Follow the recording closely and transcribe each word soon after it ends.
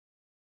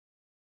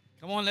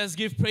Come on, let's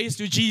give praise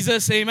to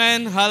Jesus.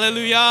 Amen.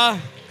 Hallelujah.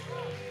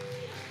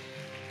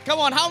 Come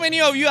on, how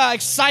many of you are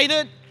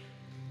excited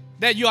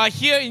that you are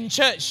here in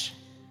church?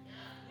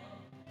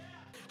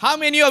 How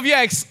many of you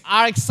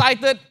are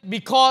excited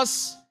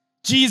because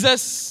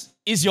Jesus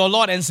is your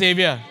Lord and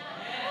Savior?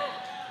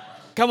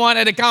 Come on,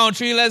 at the count of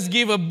three, let's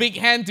give a big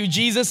hand to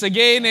Jesus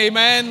again.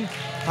 Amen.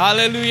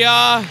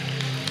 Hallelujah.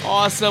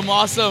 Awesome,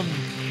 awesome.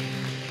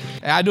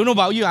 I don't know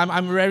about you,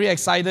 I'm very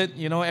excited.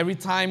 You know, every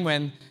time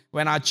when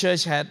our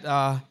church had,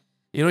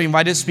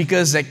 invited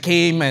speakers that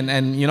came and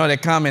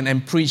that come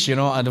and preach,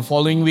 the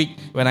following week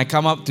when I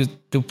come up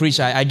to preach,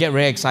 I get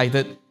very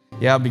excited.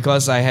 Yeah,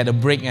 because I had a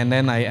break and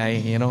then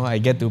I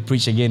get to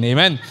preach again.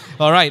 Amen.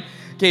 All right.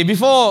 Okay,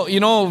 before,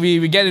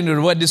 we get into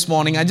the word this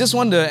morning, I just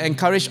want to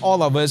encourage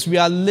all of us. We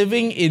are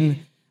living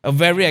in a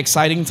very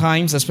exciting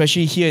times,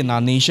 especially here in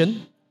our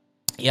nation.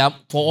 Yeah,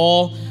 for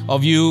all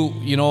of you,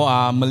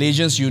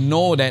 Malaysians,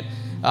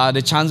 that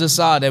the chances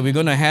are that we're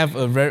going to have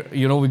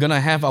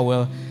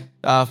our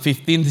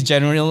 15th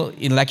general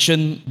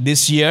election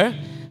this year,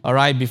 all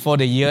right, before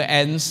the year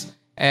ends.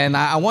 And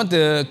I want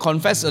to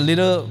confess a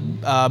little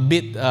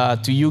bit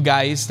to you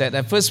guys that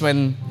at first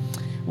when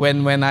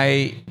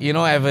I,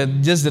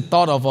 have just the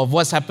thought of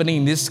what's happening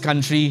in this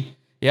country,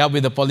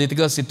 with the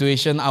political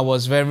situation, I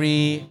was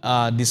very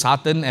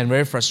disheartened and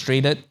very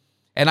frustrated.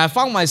 And I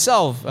found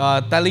myself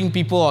telling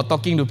people or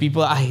talking to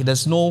people,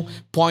 there's no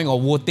point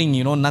of voting,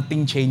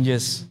 nothing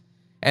changes.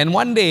 And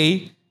one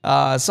day,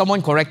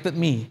 someone corrected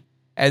me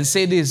and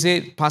said,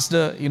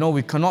 Pastor,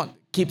 we cannot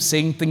keep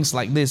saying things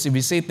like this. If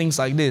we say things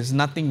like this,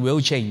 nothing will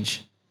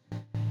change.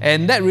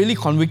 And that really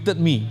convicted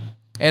me.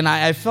 And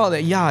I felt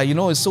that,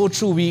 it's so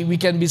true. We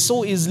can be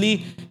so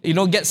easily,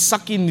 get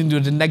sucked into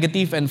the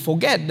negative and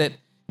forget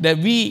that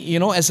we,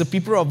 as a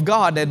people of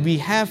God, that we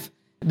have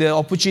the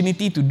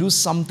opportunity to do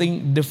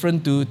something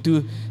different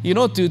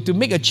to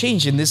make a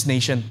change in this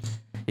nation.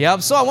 Yeah.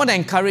 So I want to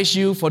encourage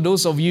you, for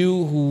those of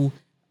you who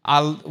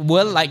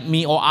were like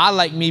me or are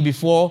like me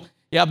before,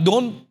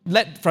 don't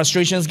let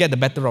frustrations get the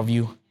better of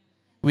you.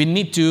 We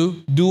need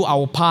to do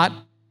our part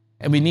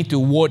and we need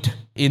to vote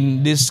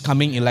in this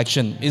coming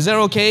election. Is that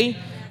okay?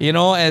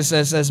 As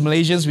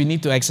Malaysians, we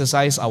need to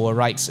exercise our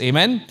rights.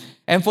 Amen.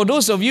 And for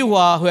those of you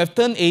who have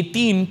turned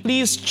 18,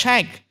 please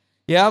check.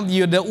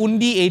 You're the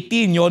Undi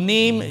 18. Your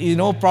name,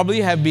 probably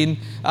have been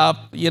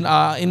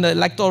in the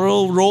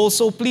electoral roll.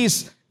 So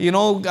please,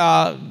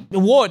 the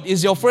vote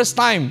is your first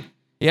time.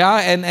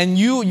 And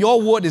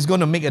your vote is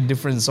going to make a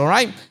difference. All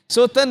right.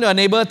 So turn to your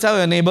neighbor, tell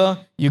your neighbor,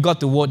 you got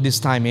to vote this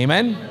time.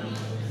 Amen.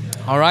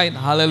 All right.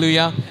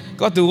 Hallelujah.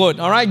 Got to vote.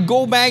 All right.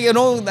 Go back,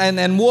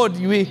 and vote.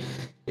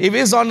 If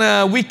it's on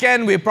a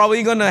weekend, we're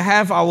probably going to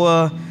have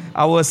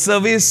our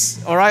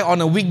service, all right,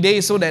 on a weekday,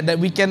 so that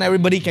weekend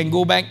everybody can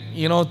go back,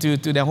 to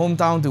their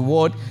hometown to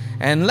vote.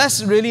 And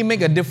let's really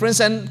make a difference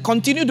and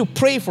continue to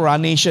pray for our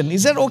nation.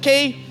 Is that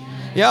okay?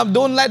 Yeah,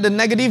 don't let the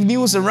negative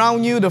news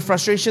around you, the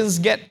frustrations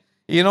get,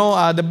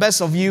 the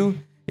best of you.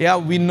 Yeah,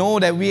 we know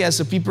that we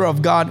as a people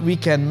of God, we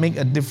can make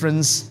a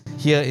difference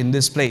here in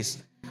this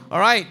place.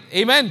 All right,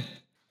 amen.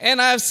 And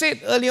I have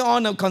said earlier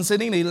on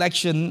concerning the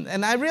election,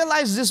 and I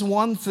realized this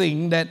one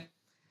thing that,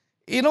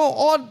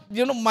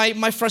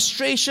 my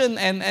frustration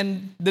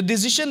and the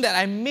decision that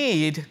I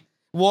made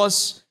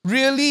was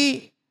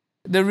really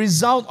the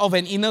result of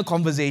an inner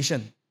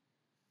conversation.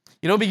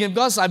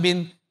 Because I've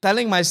been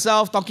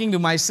talking to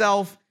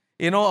myself,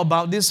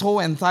 about this whole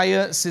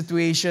entire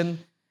situation,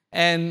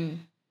 and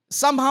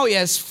somehow it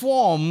has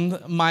formed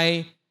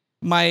my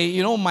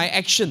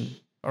action,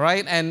 all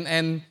right?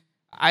 And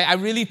I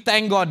really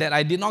thank God that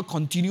I did not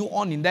continue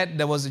on in that.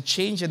 There was a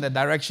change in the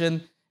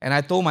direction, and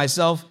I told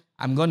myself,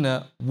 I'm going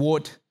to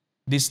vote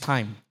this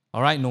time,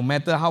 all right, no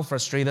matter how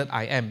frustrated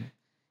I am.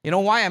 You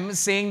know why I'm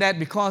saying that?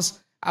 Because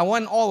I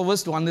want all of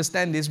us to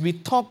understand this. We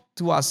talk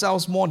to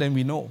ourselves more than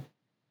we know.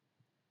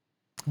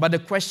 But the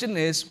question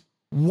is,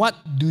 what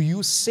do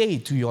you say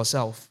to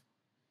yourself?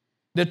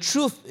 The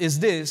truth is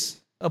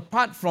this,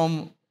 apart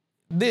from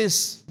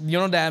this,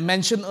 that I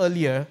mentioned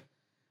earlier,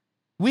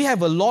 we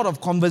have a lot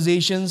of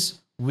conversations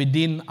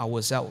within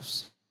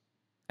ourselves.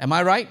 Am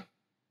I right?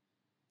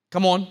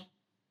 Come on.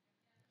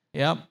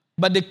 Yeah.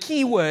 But the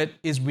key word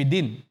is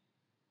within.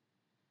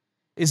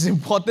 It's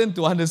important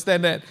to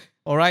understand that,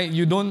 all right?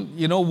 You don't,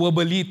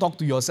 verbally talk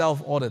to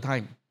yourself all the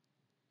time.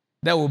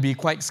 That will be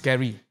quite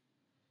scary.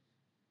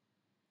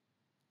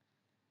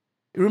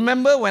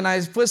 Remember when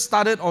I first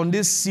started on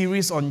this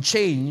series on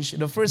change,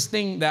 the first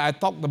thing that I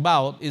talked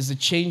about is the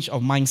change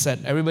of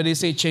mindset. Everybody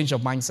say change of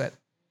mindset.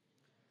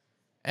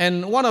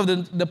 And one of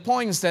the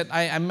points that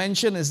I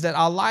mentioned is that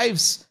our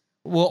lives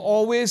will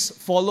always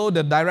follow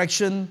the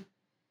direction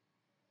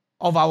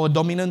of our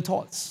dominant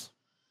thoughts.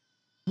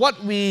 What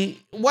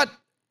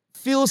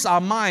fills our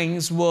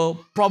minds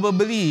will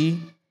probably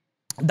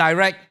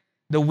direct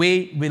the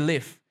way we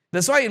live.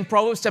 That's why in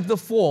Proverbs chapter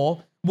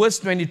 4, verse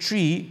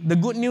 23, the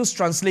Good News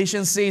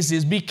Translation says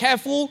this, be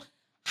careful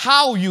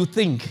how you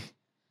think.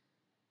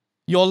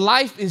 Your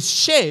life is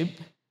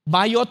shaped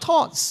by your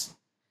thoughts.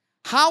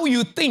 How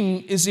you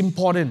think is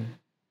important.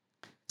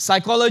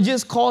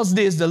 Psychologists call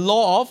this the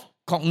law of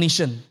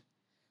cognition.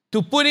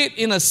 To put it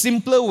in a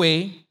simpler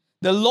way,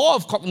 the law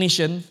of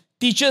cognition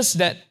teaches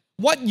that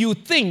what you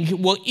think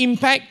will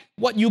impact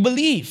what you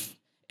believe,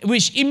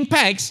 which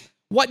impacts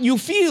what you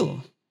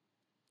feel,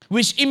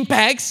 which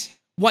impacts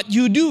what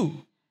you do.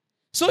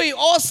 So it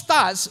all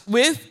starts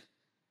with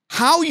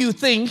how you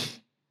think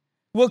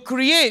will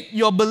create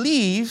your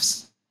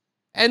beliefs,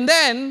 and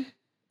then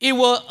it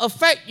will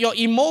affect your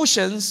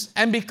emotions,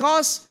 and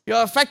because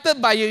you're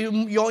affected by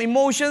your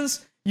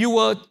emotions,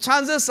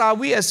 chances are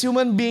we as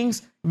human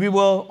beings, we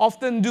will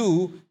often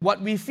do what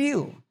we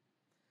feel.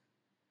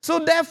 So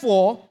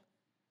therefore,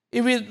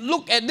 if we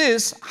look at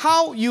this,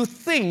 how you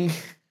think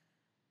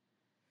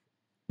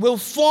will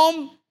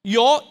form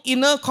your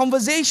inner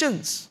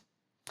conversations.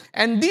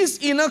 And these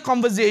inner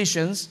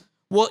conversations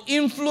will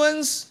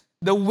influence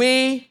the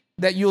way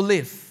that you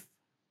live.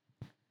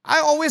 I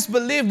always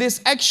believe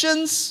these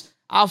actions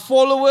are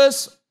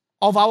followers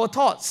of our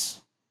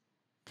thoughts.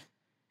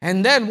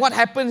 And then what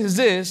happens is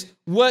this,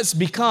 words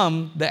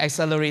become the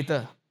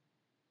accelerator.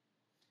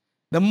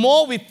 The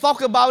more we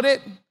talk about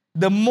it,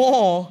 the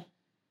more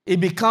it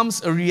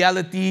becomes a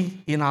reality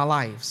in our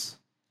lives.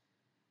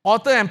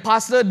 Author and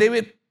pastor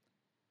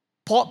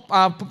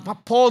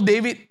Paul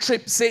David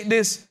Tripp said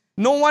this,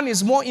 no one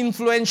is more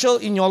influential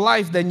in your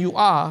life than you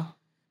are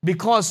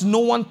because no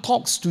one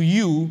talks to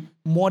you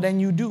more than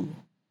you do.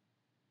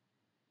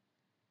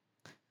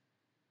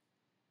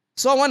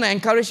 So I want to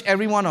encourage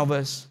every one of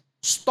us,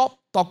 stop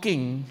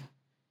talking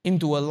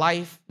into a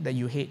life that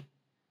you hate.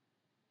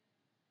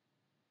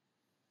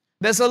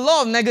 There's a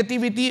lot of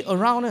negativity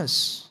around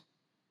us.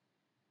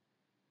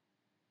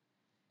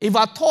 If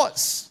our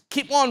thoughts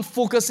keep on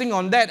focusing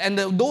on that and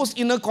those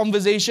inner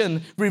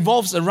conversation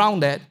revolves around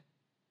that,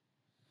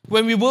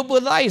 when we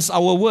verbalize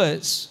our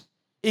words,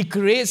 it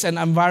creates an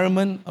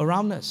environment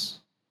around us.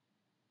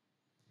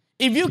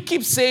 If you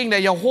keep saying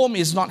that your home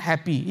is not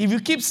happy, if you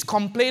keep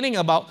complaining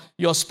about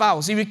your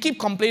spouse, if you keep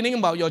complaining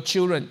about your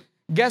children,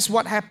 guess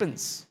what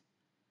happens?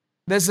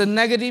 There's a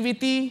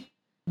negativity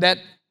that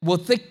will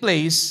take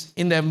place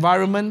in the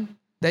environment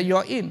that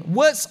you're in.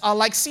 Words are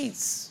like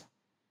seeds.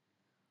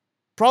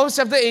 Proverbs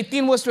chapter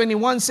 18 verse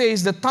 21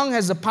 says, the tongue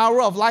has the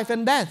power of life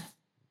and death,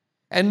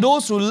 and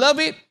those who love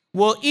it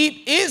will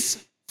eat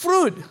its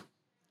fruit.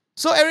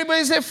 So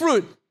everybody say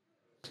fruit.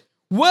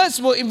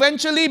 Words will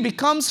eventually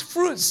become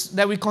fruits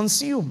that we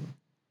consume.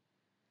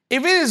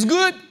 If it is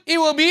good, it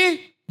will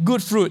be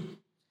good fruit.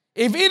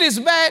 If it is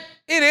bad,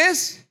 it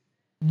is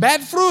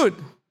bad fruit.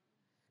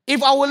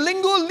 If our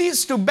lingo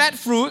leads to bad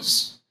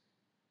fruits,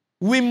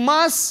 we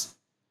must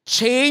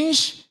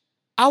change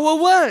our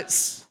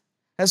words.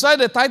 That's why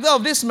the title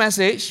of this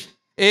message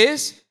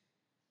is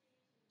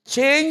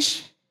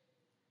Change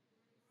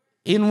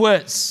in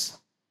Words.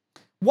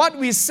 What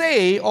we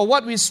say or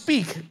what we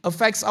speak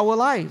affects our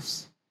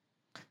lives.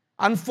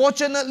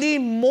 Unfortunately,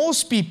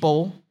 most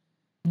people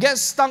get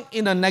stuck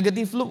in a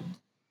negative loop.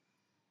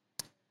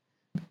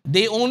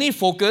 They only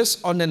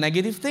focus on the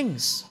negative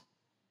things.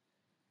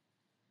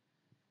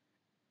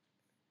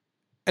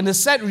 And the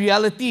sad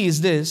reality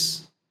is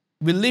this,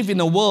 we live in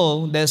a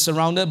world that is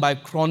surrounded by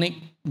chronic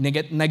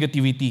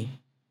negativity.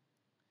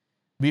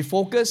 We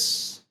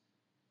focus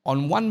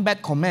on one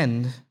bad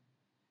comment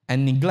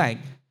and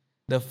neglect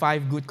the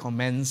 5 good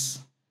comments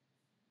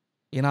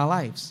in our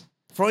lives.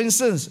 For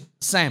instance,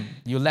 Sam,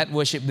 you led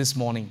worship this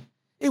morning.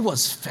 It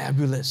was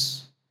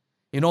fabulous.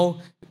 You know,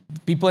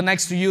 people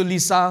next to you,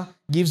 Lisa,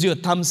 gives you a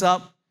thumbs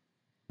up.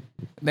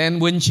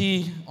 Then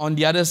Wenchi on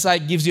the other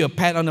side gives you a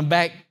pat on the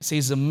back,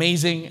 says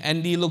amazing.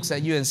 Andy looks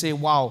at you and says,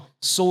 wow,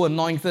 so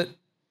anointed.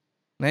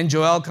 Then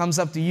Joel comes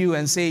up to you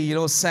and say, you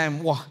know,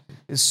 Sam, wow,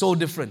 it's so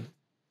different.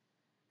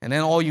 And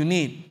then all you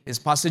need is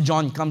Pastor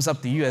John comes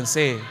up to you and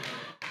say,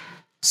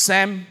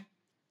 Sam,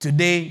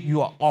 today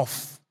you are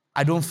off.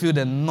 I don't feel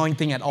the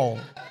anointing at all.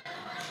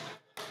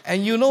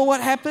 And you know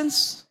what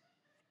happens?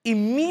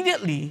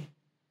 Immediately,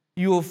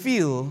 you will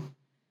feel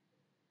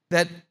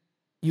that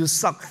you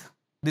suck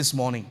this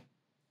morning.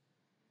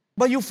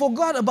 But you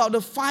forgot about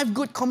the 5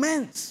 good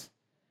comments.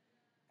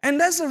 And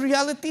that's a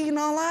reality in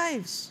our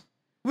lives.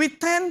 We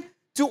tend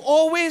to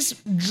always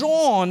be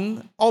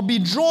drawn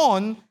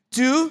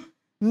to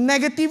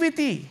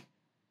negativity.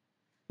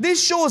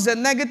 This shows that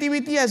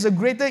negativity has a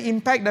greater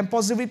impact than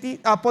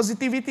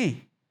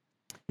positivity.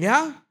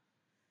 Yeah?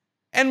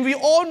 And we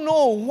all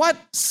know what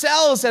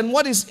sells and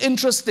what is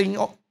interesting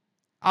are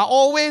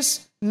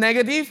always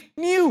negative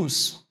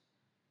news.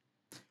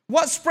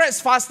 What spreads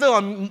faster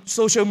on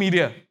social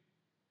media?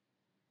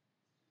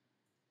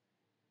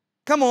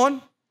 Come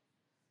on.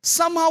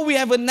 Somehow we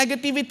have a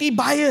negativity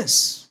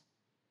bias.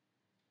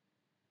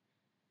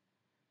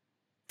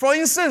 For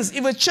instance,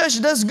 if a church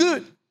does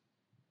good,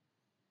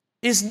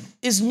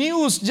 it's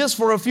news just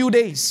for a few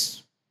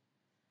days.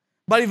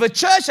 But if a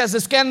church has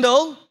a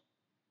scandal,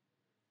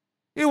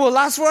 it will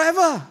last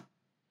forever.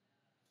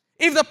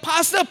 If the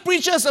pastor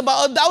preaches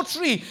about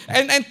adultery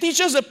and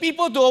teaches the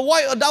people to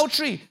avoid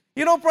adultery,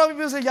 you know, probably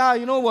people say, yeah,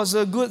 you know, it was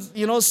a good,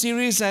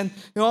 series and,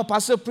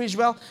 pastor preached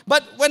well.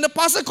 But when the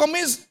pastor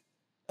commits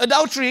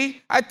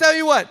adultery, I tell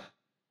you what,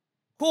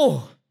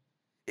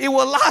 it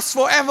will last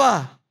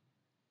forever.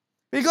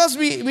 Because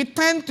we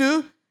tend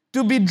to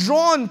be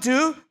drawn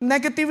to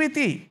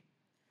negativity.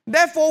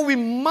 Therefore, we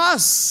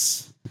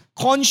must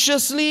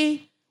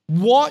consciously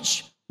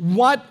watch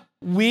what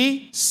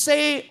we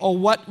say or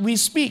what we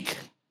speak.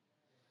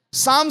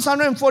 Psalms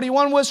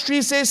 141 verse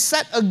 3 says,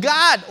 "Set a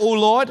guard, O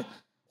Lord,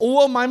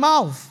 over my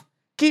mouth.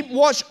 Keep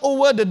watch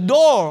over the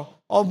door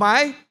of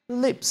my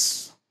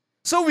lips."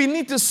 So we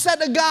need to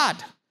set a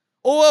guard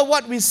over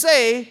what we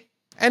say,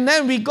 and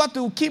then we got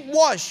to keep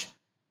watch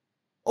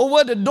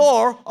over the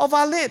door of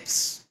our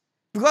lips.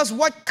 Because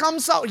what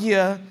comes out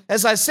here,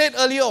 as I said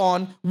earlier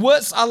on,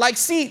 words are like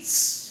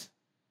seeds.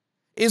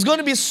 It's going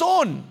to be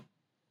sown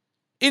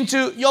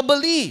into your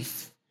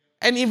belief,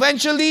 and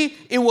eventually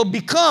it will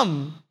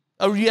become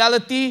a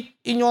reality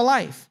in your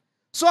life.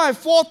 So I have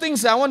 4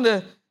 things that I want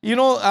to,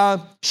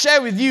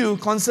 share with you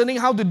concerning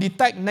how to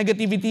detect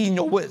negativity in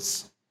your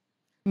words.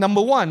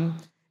 Number 1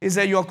 is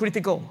that you are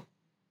critical.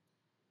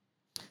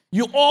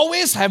 You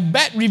always have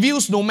bad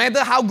reviews no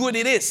matter how good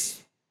it is.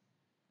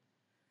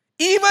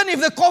 Even if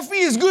the coffee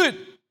is good,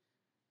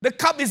 the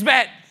cup is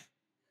bad.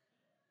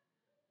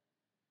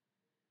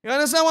 You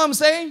understand what I'm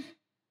saying?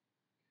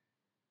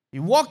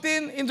 You walked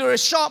into a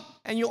shop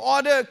and you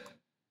order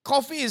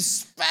coffee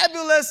is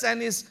fabulous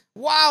and is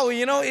wow,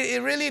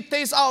 it really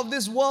tastes out of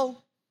this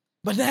world.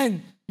 But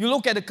then you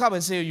look at the cup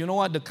and say, you know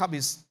what, the cup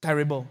is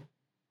terrible.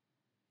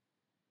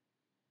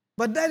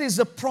 But that is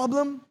the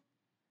problem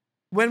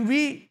when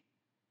we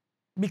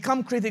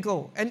become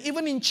critical. And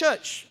even in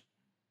church,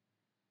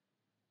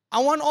 I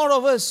want all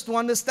of us to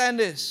understand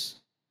this.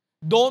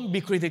 Don't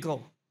be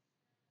critical.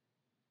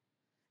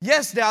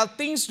 Yes, there are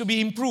things to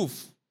be improved,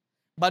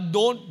 but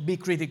don't be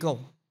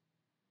critical.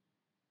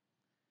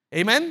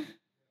 Amen?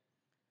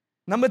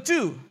 Number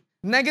 2,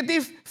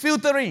 negative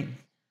filtering.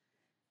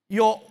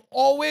 You're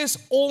always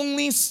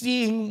only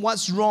seeing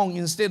what's wrong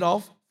instead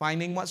of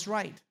finding what's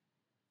right.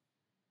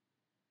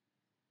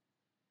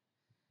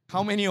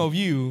 How many of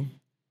you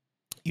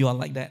are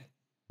like that?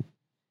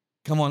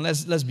 Come on,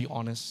 let's be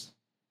honest.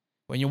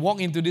 When you walk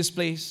into this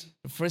place,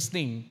 the first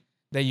thing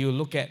that you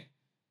look at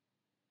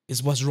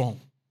is what's wrong.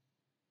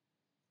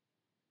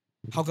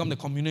 How come the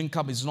communion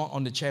cup is not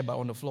on the chair but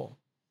on the floor?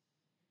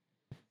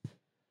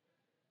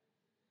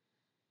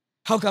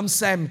 How come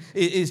Sam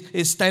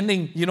is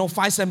standing,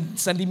 5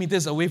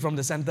 centimeters away from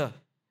the center?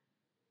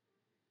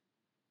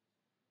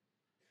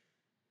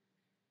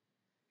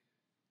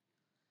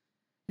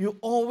 You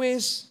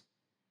always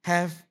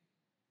have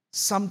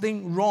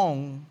something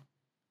wrong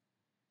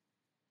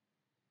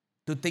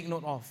to take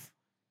note of.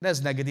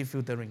 That's negative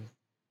filtering.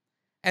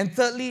 And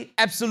thirdly,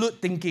 absolute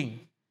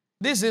thinking.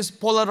 This is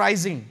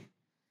polarizing.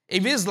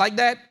 If it's like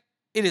that,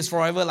 it is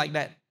forever like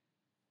that.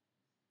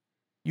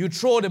 You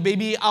throw the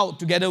baby out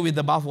together with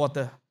the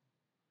bathwater.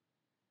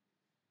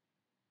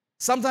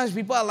 Sometimes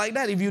people are like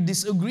that. If you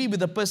disagree with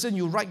the person,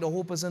 you write the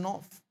whole person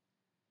off.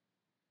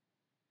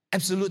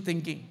 Absolute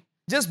thinking.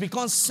 Just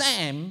because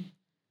Sam,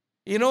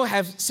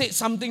 have said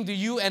something to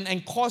you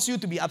and caused you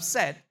to be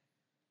upset,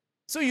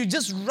 so you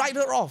just write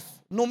her off.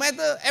 No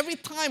matter, every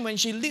time when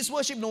she leads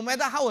worship, no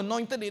matter how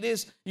anointed it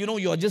is,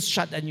 you're just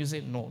shut and you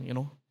say,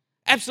 no,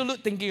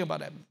 Absolute thinking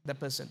about that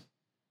person.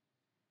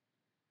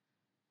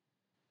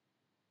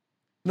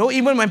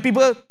 Even when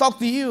people talk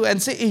to you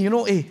and say,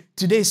 hey,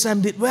 today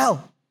Sam did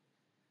well.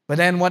 But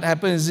then what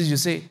happens is you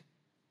say,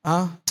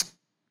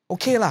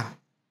 okay lah.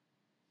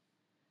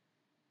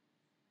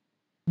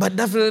 But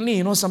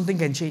definitely, something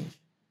can change.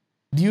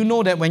 Do you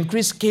know that when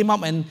Chris came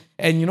up and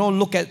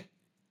look at,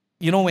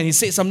 when he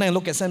said something and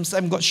look at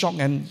Sam got shocked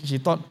and she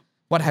thought,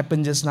 what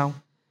happened just now?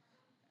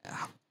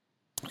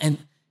 And,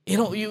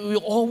 you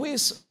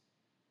always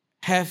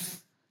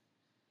have,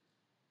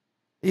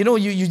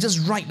 you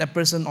just write that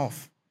person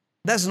off.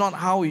 That's not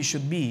how it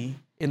should be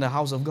in the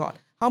house of God.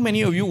 How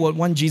many of you would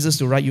want Jesus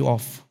to write you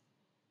off?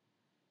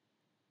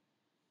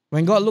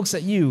 When God looks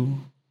at you,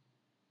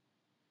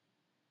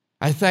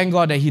 I thank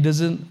God that He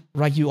doesn't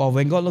write you off.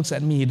 When God looks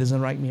at me, He doesn't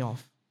write me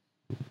off.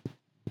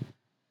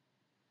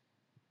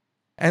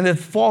 And the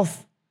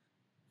 4th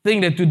thing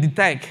that to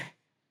detect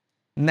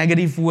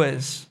negative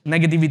words,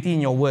 negativity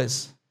in your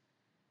words,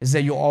 is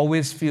that you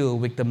always feel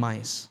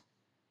victimized.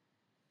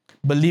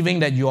 Believing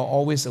that you are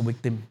always a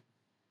victim.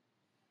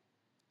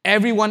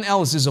 Everyone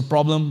else is a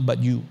problem but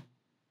you.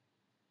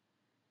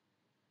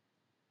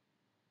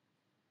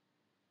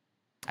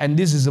 And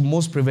this is the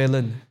most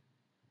prevalent.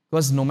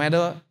 Because no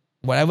matter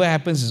whatever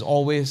happens, is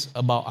always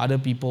about other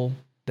people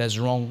that's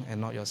wrong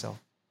and not yourself.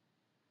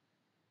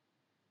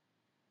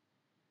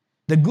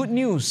 The good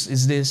news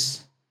is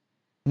this: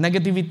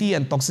 negativity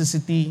and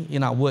toxicity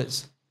in our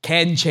words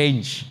can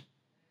change.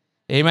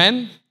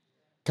 Amen?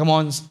 Come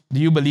on, do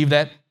you believe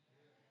that?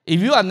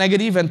 If you are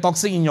negative and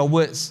toxic in your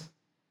words,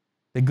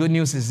 the good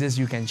news is this: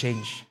 you can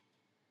change.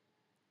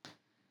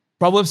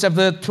 Proverbs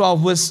chapter 12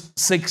 verse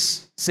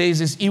 6 says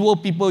this: evil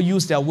people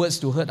use their words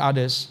to hurt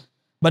others,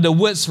 but the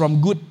words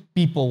from good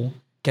people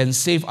can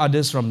save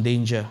others from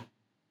danger.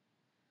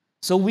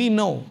 So we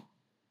know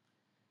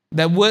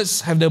that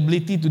words have the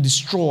ability to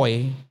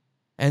destroy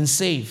and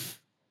save.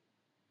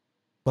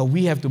 But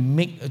we have to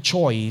make a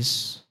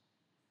choice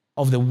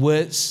of the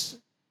words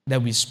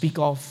that we speak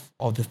of,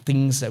 or the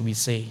things that we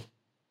say.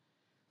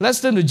 Let's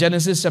turn to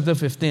Genesis chapter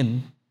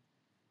 15.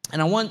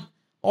 And I want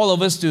all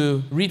of us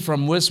to read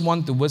from verse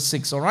 1 to verse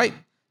 6, all right?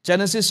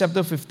 Genesis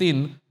chapter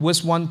 15,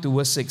 verse 1 to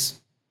verse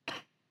 6.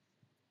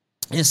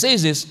 It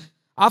says this,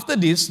 after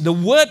this, the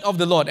word of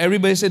the Lord,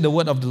 everybody say the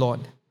word of the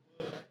Lord,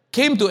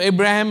 came to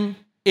Abraham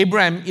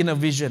in a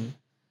vision.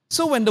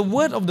 So when the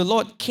word of the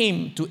Lord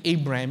came to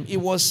Abraham, it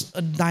was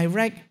a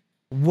direct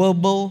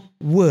verbal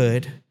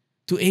word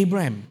to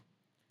Abraham.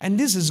 And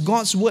this is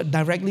God's word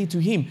directly to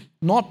him,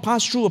 not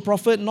passed through a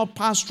prophet, not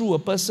passed through a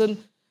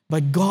person,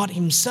 but God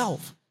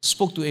himself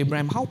spoke to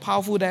Abraham. How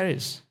powerful that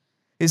is.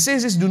 It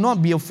says this, do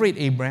not be afraid,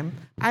 Abraham.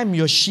 I am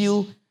your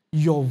shield,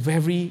 your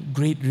very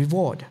great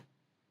reward.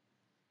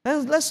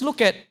 Let's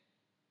look at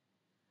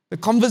the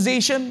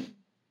conversation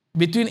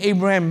between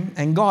Abraham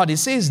and God. It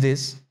says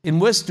this in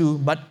verse 2,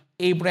 but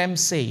Abraham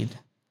said,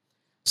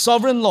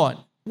 Sovereign Lord,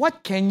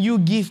 what can you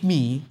give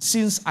me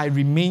since I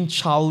remain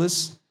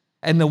childless,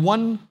 and the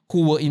one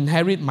who will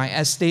inherit my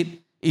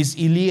estate is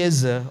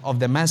Eliezer of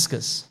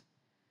Damascus?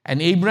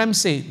 And Abraham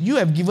said, you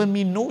have given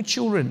me no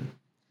children,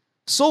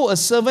 so a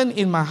servant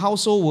in my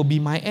household will be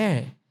my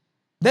heir.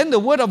 Then the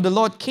word of the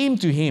Lord came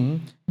to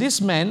him, this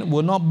man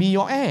will not be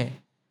your heir,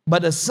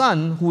 but a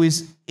son who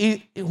is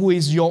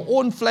your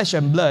own flesh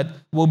and blood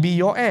will be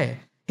your heir.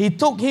 He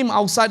took him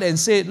outside and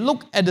said,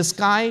 look at the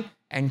sky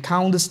and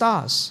count the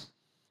stars,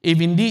 if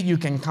indeed you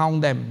can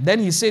count them. Then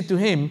he said to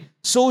him,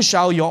 so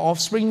shall your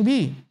offspring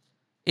be.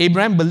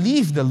 Abraham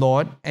believed the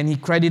Lord, and he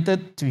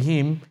credited to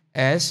him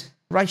as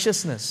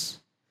righteousness.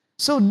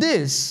 So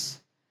this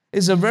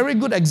is a very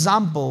good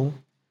example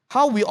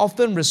how we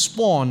often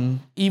respond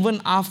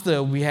even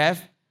after we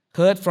have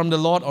heard from the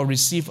Lord or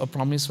received a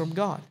promise from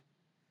God.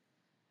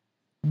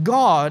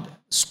 God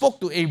spoke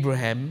to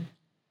Abraham,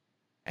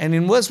 and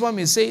in verse 1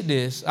 we say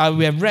this,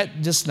 we have read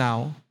just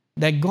now,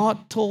 that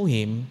God told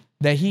him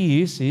that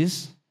he is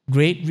his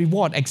great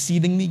reward,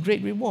 exceedingly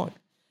great reward.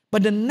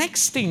 But the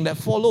next thing that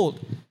followed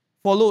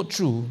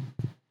through,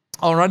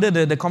 or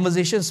rather the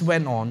conversations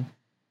went on,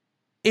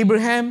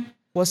 Abraham,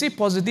 was he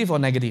positive or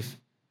negative?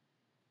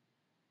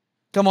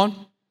 Come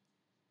on.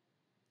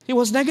 He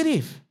was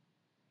negative.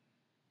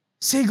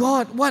 Say,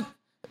 God, what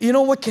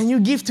can you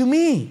give to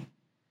me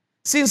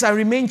since I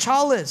remain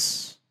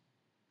childless?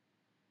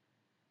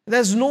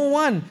 There's no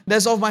one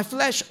that's of my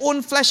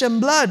own flesh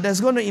and blood that's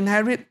going to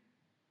inherit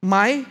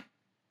my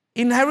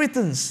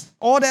inheritance,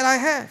 all that I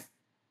have.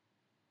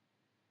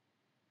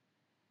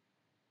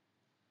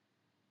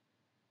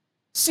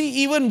 See,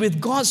 even with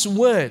God's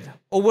word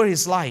over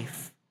his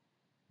life,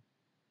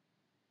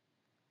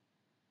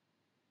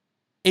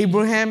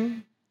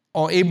 Abraham,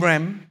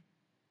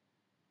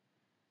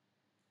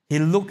 he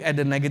looked at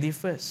the negative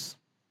first.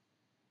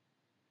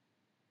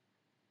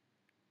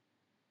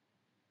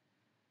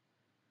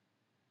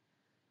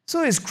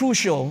 So it's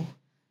crucial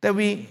that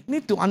we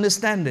need to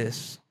understand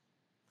this,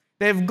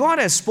 that if God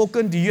has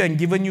spoken to you and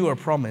given you a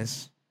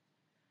promise,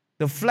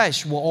 the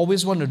flesh will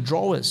always want to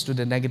draw us to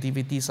the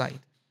negativity side.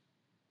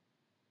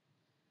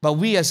 But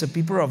we as a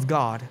people of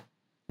God,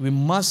 we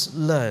must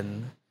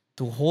learn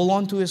to hold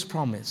on to his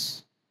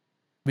promise.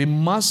 We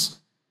must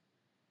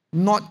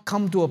not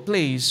come to a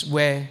place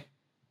where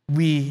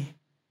we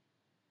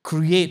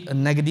create a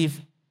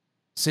negative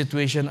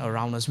situation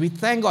around us. We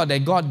thank God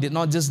that God did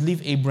not just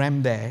leave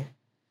Abraham there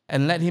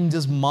and let him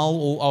just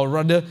mull, or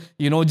rather,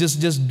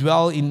 just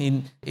dwell in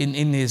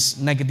his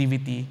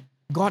negativity.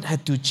 God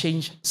had to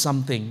change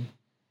something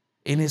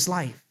in his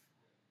life.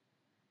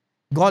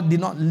 God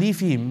did not leave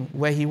him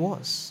where he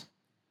was,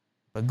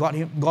 but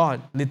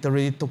God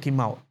literally took him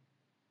out.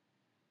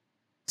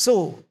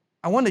 So,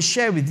 I want to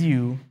share with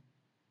you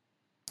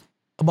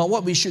about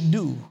what we should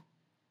do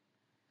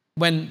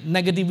when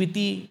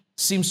negativity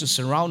seems to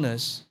surround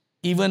us,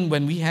 even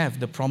when we have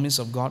the promise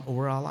of God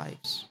over our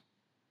lives.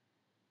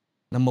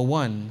 Number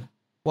one,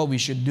 what we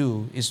should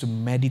do is to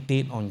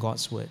meditate on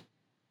God's word.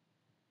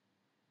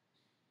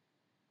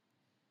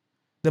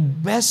 The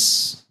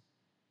best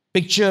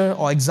picture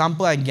or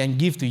example I can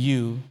give to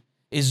you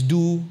is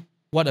do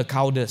what a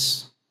cow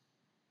does.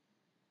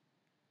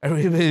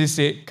 Everybody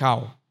say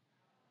cow.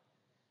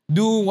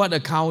 Do what a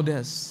cow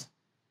does.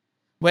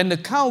 When the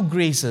cow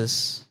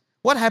grazes,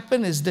 what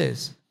happens is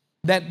this,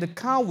 that the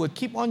cow will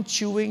keep on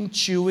chewing,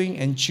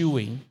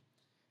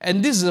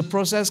 and this is a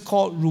process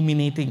called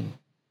ruminating.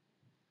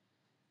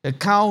 The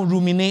cow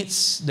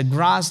ruminates the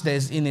grass that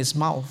is in its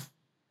mouth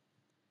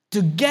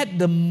to get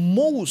the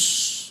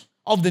most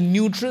of the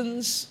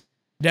nutrients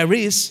there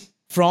is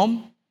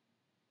from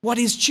what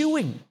is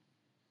chewing.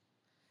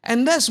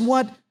 And that's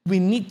what we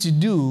need to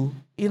do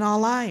in our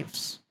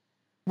lives.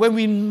 When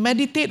we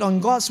meditate on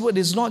God's word,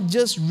 it's not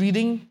just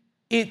reading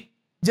it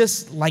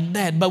just like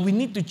that, but we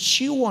need to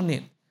chew on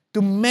it,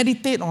 to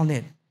meditate on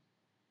it.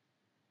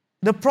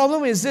 The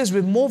problem is this,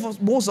 with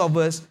most of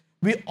us,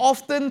 we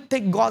often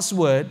take God's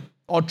word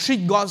or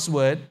treat God's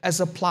word as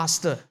a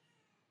plaster.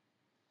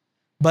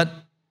 But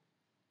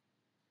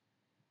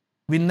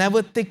we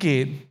never take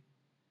it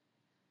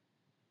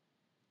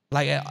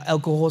like an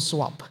alcohol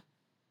swap.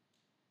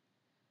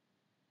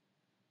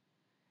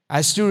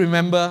 I still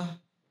remember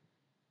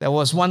there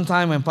was one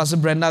time when Pastor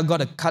Brenda got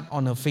a cut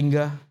on her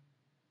finger,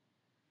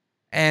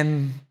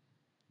 and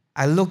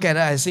I look at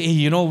her, I say,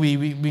 hey,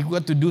 we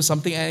got to do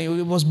something, and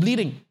it was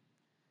bleeding.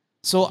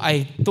 So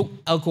I took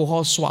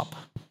alcohol swab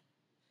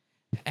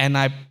and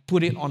I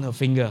put it on her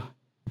finger.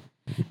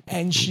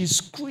 And she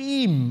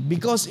screamed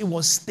because it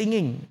was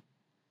stinging.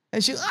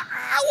 And she,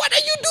 what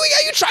are you doing?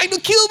 Are you trying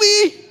to kill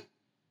me?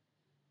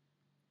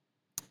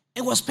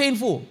 It was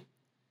painful.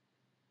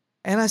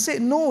 And I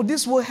said, no,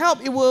 this will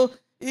help. It will,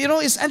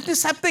 it's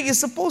antiseptic. It's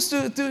supposed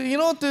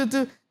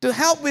to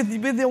help with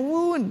your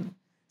wound.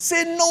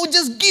 Said, no,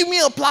 just give me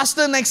a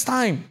plaster next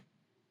time.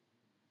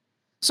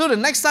 So the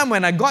next time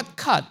when I got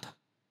cut,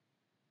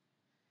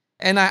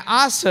 and I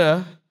asked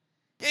her,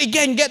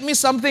 again, get me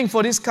something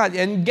for this cut.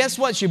 And guess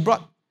what she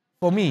brought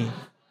for me?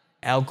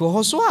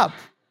 Alcohol swab.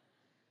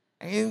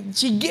 And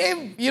she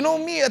gave,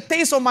 me a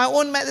taste of my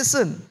own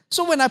medicine.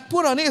 So when I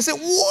put on it, I said,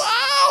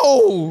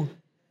 wow,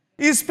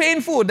 it's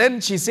painful.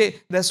 Then she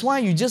said, that's why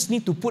you just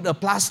need to put a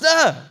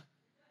plaster.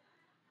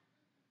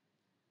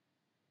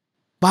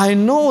 But I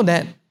know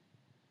that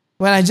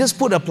when I just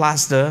put a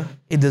plaster,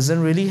 it doesn't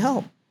really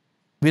help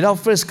without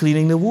first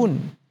cleaning the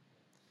wound.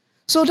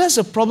 So that's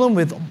a problem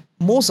with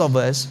most of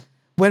us.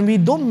 When we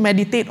don't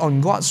meditate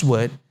on God's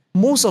word,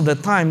 most of the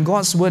time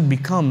God's word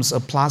becomes a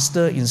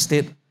plaster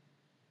instead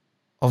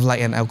of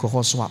like an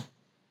alcohol swab.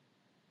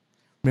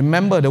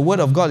 Remember, the word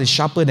of God is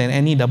sharper than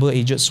any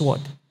double-edged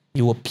sword.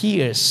 It will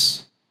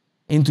pierce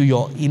into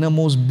your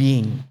innermost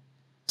being,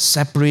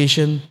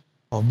 separation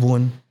of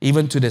bone,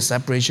 even to the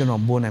separation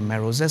of bone and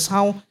marrow. That's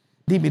how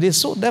deep it is.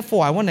 So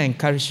therefore, I want to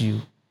encourage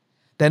you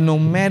that no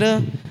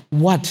matter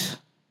what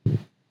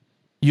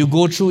you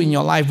go through in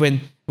your life,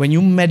 when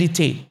you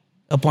meditate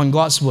upon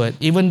God's word,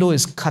 even though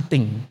it's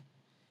cutting,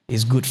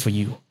 it's good for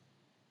you.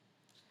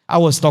 I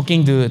was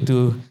talking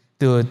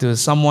to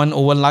someone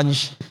over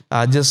lunch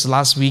just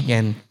last week,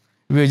 and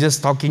we were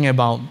just talking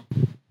about,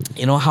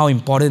 how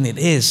important it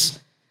is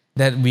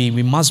that we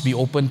must be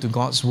open to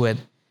God's word.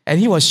 And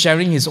he was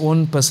sharing his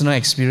own personal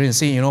experience,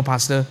 saying,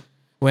 Pastor,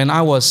 when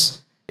I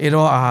was, when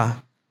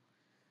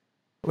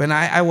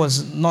I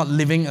was not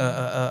living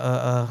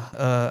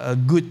a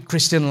good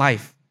Christian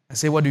life. I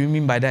say, what do you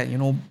mean by that?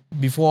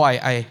 Before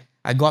I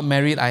got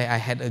married, I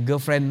had a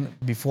girlfriend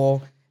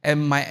before,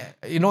 and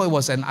it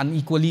was an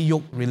unequally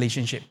yoked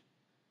relationship.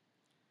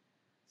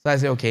 So I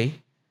said, okay.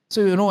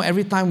 So,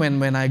 every time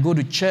when I go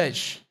to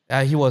church,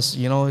 he was,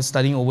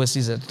 studying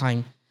overseas at the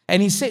time,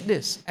 and he said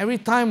this, every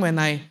time when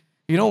I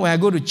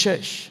go to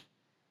church,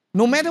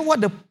 no matter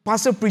what the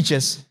pastor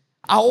preaches,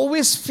 I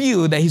always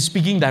feel that he's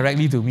speaking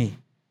directly to me.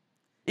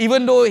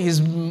 Even though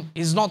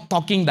he's not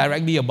talking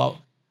directly about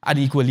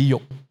unequally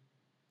yoked.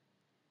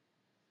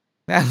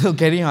 Then I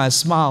look at him, I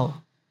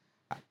smile.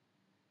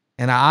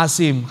 And I ask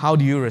him, how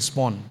do you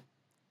respond?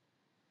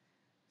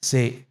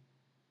 Say,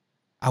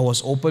 I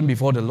was open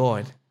before the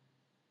Lord.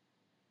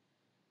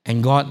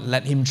 And God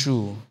let him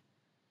through.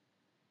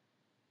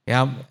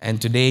 Yeah,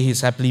 and today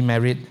he's happily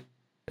married.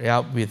 Yeah,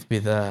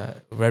 with a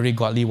very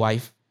godly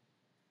wife.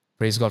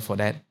 Praise God for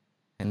that.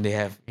 And they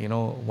have,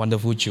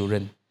 wonderful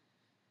children.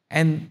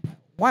 And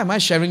why am I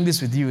sharing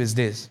this with you is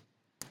this.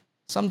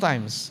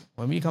 Sometimes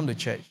when we come to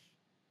church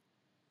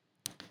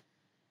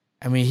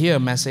and we hear a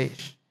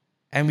message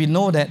and we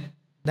know that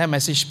that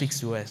message speaks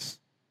to us.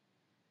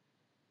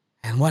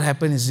 And what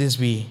happens is this,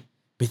 we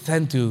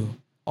tend to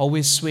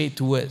always sway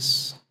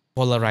towards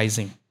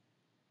polarizing.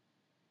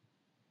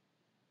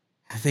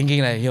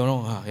 Thinking that,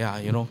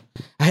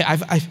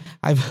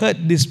 I've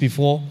heard this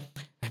before.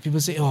 And people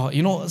say,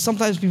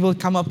 sometimes people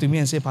come up to me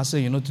and say, Pastor,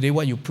 today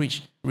what you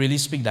preach really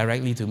speak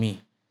directly to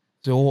me.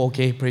 So,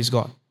 okay, praise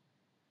God.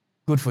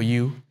 Good for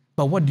you.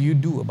 But what do you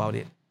do about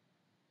it?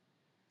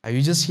 Are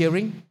you just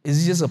hearing?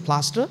 Is it just a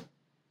plaster?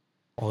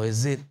 Or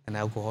is it an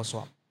alcohol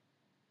swab?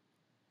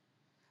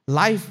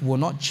 Life will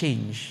not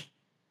change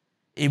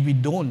if we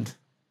don't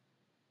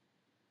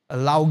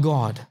allow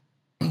God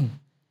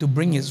to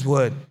bring His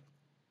word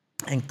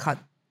and cut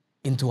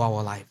into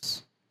our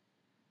lives.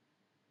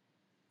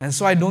 And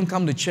so I don't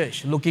come to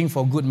church looking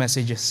for good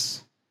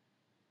messages.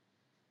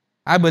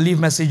 I believe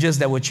messages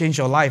that will change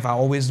your life are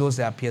always those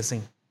that are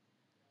piercing.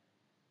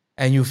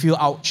 And you feel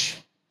ouch,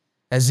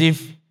 as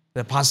if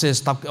the pastor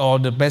is talking, or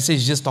the message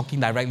is just talking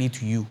directly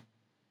to you.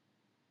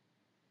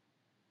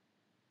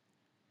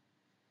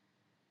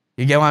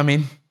 You get what I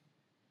mean?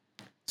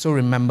 So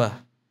remember,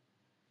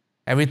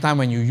 every time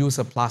when you use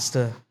a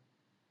plaster,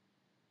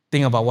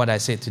 think about what I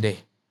said today.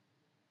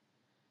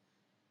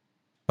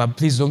 But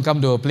please don't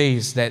come to a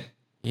place that,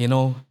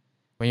 when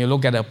you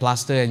look at a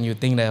plaster and you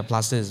think that a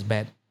plaster is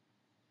bad.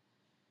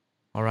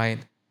 All right?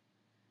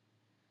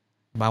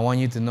 But I want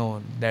you to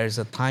know there is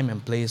a time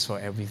and place for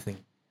everything.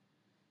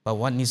 But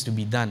what needs to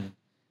be done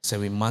is that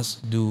we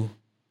must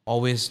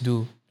always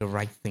do the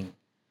right thing.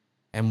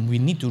 And we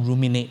need to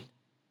ruminate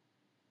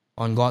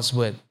on God's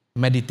word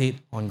meditate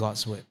on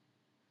God's word.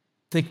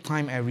 Take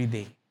time every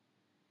day.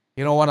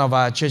 You know, one of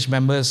our church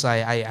members,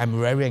 I'm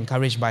very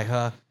encouraged by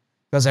her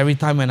because every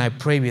time when I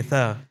pray with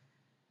her,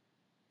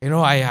 you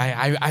know,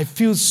 I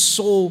feel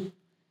so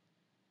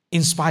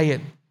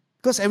inspired.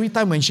 Because every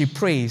time when she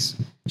prays,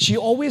 she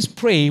always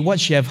pray what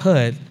she have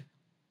heard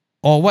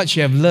or what she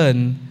have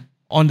learned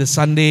on the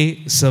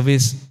Sunday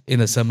service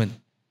in a sermon.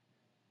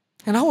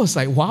 And I was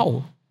like,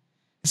 wow,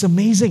 it's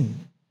amazing.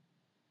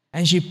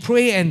 And she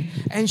pray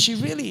and she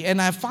really,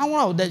 and I found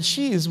out that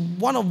she is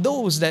one of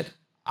those that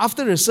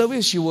after the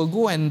service, she will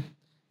go and,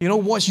 you know,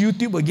 watch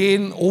YouTube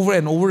again, over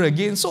and over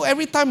again. So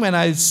every time when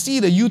I see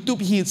the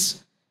YouTube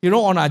hits, you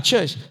know, on our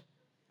church,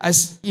 I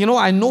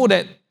know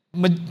that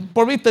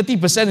probably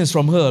 30% is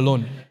from her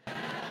alone.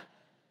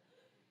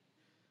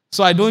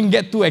 So I don't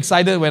get too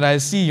excited when I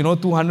see, you know,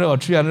 200 or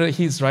 300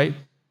 hits, right?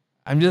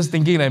 I'm just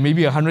thinking that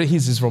maybe 100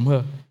 hits is from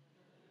her.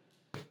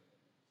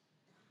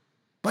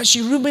 But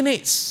she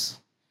ruminates.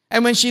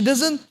 And when she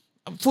doesn't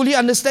fully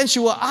understand, she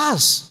will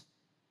ask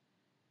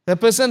the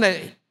person that,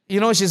 you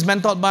know, she's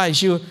mentored by.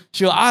 She'll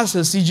ask the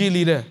CG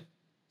leader.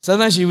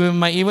 Sometimes she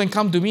might even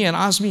come to me and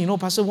ask me, you know,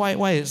 Pastor, why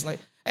it's like...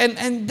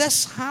 And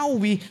that's how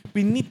we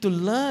need to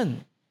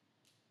learn.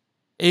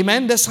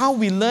 Amen? That's how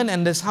we learn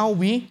and that's how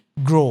we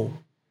grow.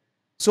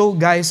 So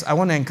guys, I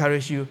want to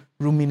encourage you,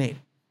 ruminate.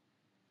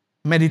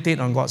 Meditate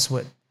on God's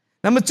word.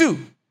 Number 2,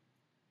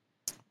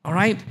 all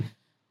right?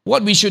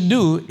 What we should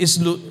do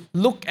is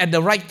look at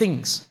the right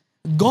things.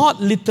 God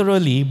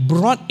literally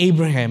brought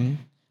Abraham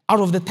out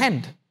of the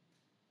tent.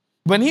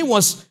 When he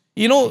was,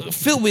 you know,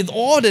 filled with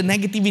all the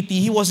negativity,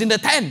 he was in the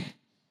tent.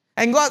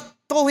 And God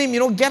told him,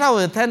 you know, get out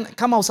of the tent,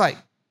 come outside.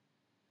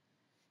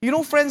 You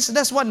know, friends,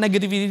 that's what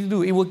negativity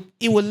do. It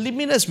will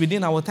limit us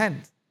within our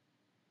tents.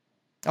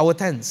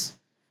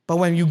 But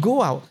when you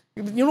go out,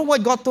 you know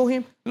what God told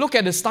him? Look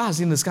at the stars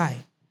in the sky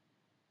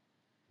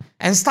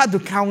and start to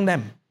count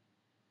them.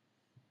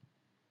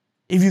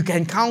 If you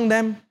can count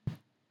them,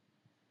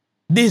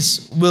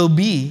 this will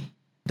be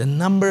the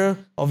number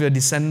of your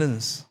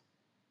descendants.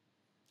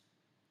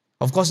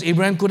 Of course,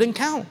 Abraham couldn't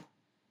count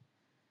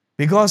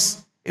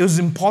because it was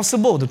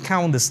impossible to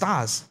count the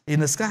stars in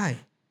the sky.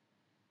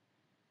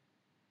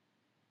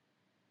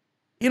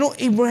 You know,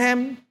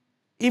 Abraham,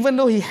 even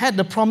though he had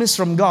the promise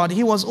from God,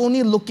 he was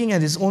only looking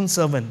at his own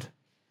servant.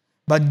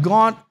 But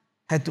God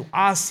had to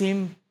ask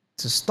him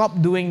to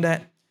stop doing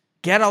that,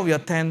 get out of your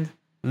tent,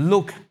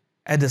 look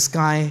at the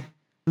sky,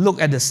 look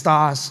at the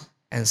stars,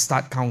 and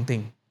start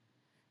counting.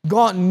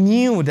 God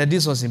knew that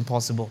this was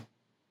impossible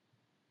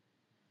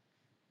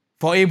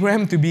for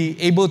Abraham to be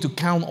able to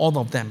count all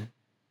of them.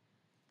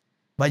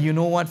 But you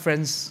know what,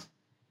 friends?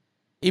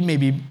 It may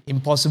be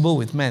impossible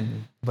with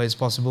men, but it's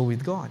possible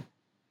with God.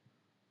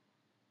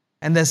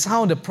 And that's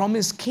how the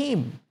promise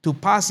came to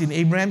pass in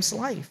Abraham's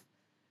life.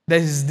 That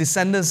his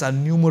descendants are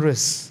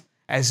numerous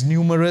as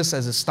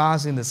the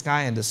stars in the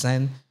sky and the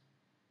sand,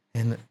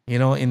 and you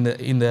know,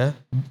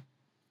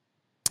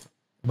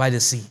 by the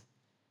sea.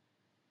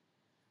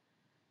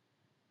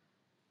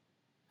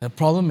 The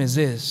problem is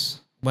this: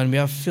 when we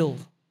are filled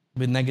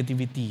with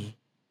negativity,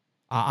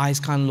 our eyes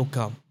can't look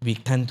up. We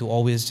tend to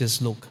always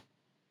just look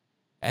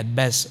at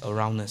best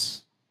around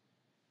us.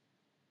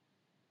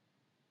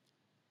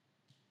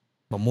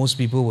 But most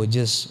people will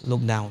just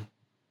look down.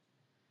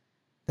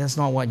 That's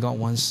not what God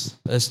wants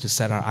us to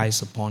set our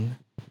eyes upon.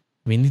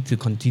 We need to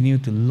continue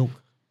to look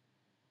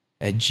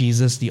at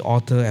Jesus, the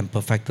author and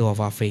perfecter of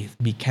our faith.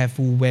 Be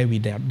careful where we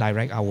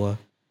direct our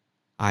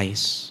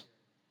eyes.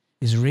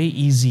 It's very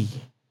easy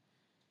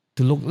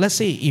to look. Let's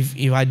say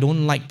if I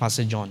don't like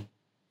Pastor John,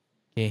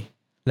 okay,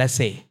 let's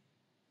say,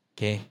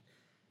 okay,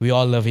 we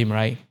all love him,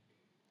 right?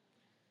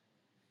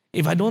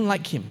 If I don't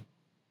like him,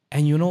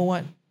 and you know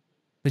what?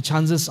 The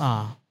chances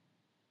are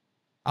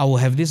I will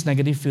have this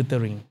negative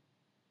filtering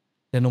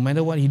that no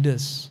matter what he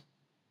does,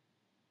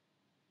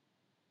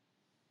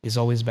 it's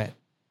always bad.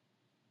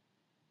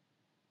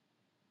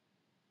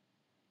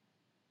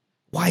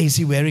 Why is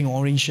he wearing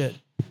orange shirt?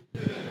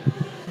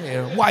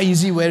 Why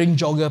is he wearing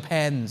jogger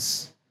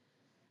pants?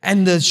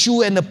 And the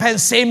shoe and the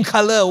pants, same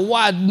color.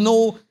 What?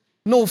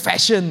 No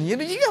fashion. You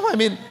get what I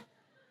mean?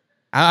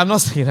 I'm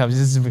not saying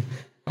that.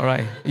 All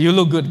right. You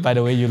look good, by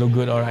the way. You look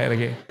good. All right.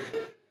 Okay.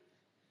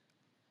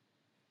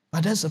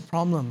 But that's the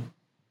problem.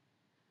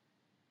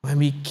 When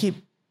we keep,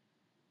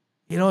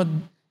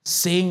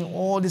 saying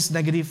all these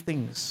negative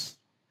things.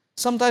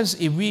 Sometimes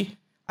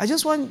I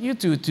just want you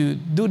to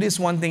do this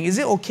one thing. Is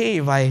it okay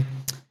if I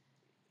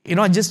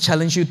just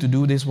challenge you to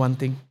do this one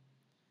thing?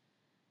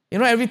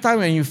 Every time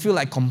when you feel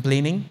like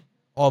complaining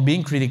or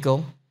being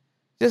critical,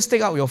 just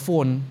take out your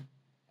phone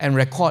and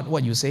record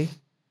what you say.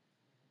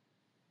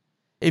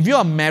 If you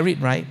are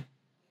married, right?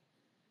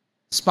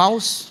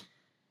 Spouse,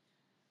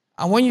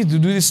 I want you to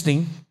do this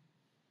thing.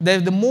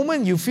 That the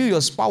moment you feel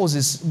your spouse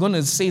is going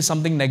to say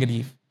something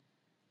negative,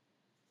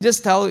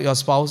 just tell your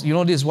spouse,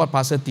 this is what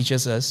Pastor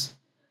teaches us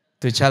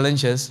to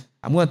challenge us.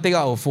 I'm going to take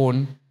out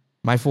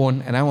my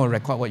phone, and I want to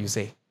record what you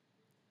say.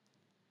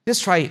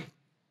 Just try it.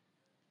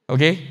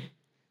 Okay?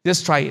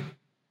 Just try it.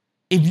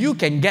 if you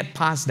can get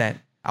past that,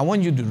 I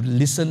want you to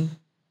listen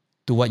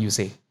to what you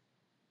say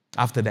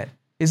after that.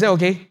 Is that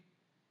okay?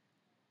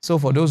 So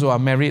for those who are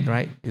married,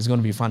 right, it's going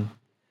to be fun.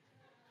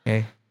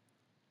 Okay?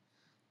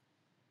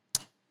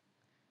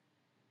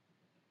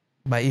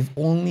 But if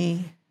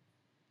only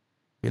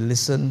we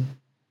listen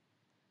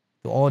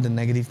to all the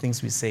negative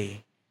things we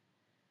say,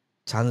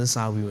 chances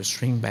are we will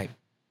shrink back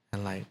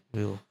and like,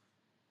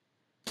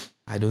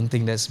 I don't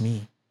think that's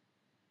me.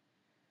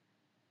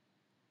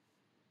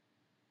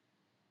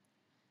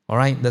 All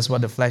right, that's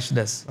what the flesh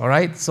does. All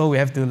right, so we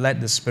have to let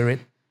the Spirit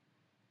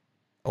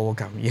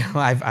overcome.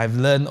 I've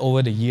learned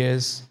over the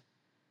years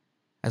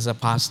as a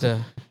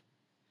pastor.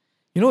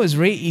 It's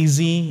very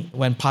easy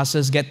when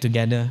pastors get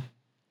together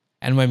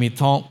and when we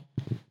talk,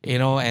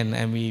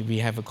 and we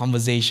have a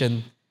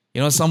conversation.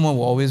 Someone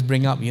will always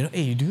bring up,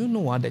 hey, do you know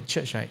what that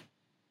church, right?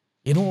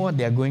 You know what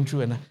they are going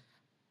through, and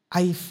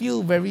I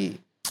feel very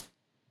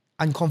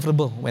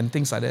uncomfortable when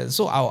things like that.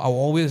 So I'll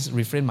always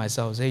refrain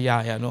myself, say,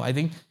 no, I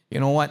think,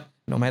 you know what,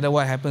 no matter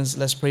what happens,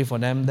 let's pray for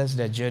them. That's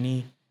their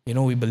journey.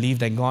 We believe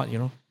that God,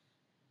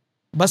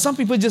 But some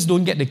people just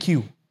don't get the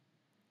cue.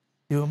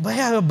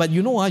 But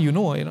you know what,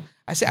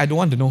 I say, I don't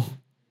want to know.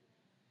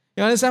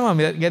 You understand what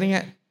I'm getting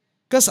at?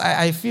 Because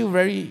I feel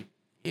very,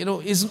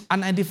 it's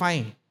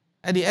unedifying.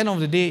 At the end of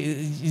the day,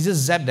 it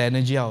just zap the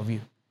energy out of you.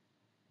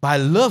 But I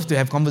love to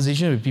have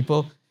conversation with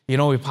people,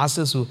 with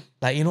pastors who,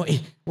 like,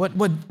 hey,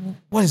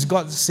 what is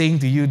God saying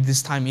to you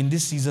this time, in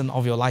this season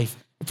of your life,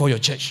 for your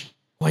church?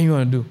 What are you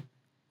going to do?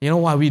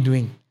 What are we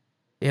doing?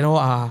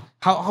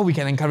 How we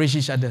can encourage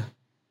each other.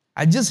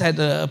 I just had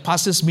a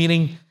pastors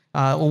meeting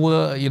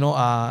over,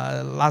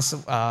 last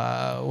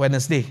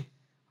Wednesday.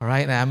 All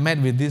right, and I met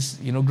with this,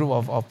 group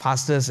of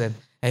pastors, and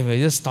we were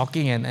just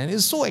talking, and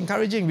it's so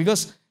encouraging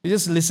because we're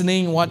just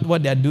listening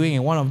what they're doing,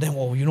 and one of them,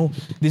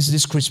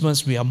 this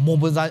Christmas we are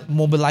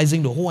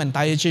mobilizing the whole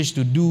entire church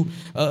to do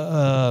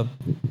a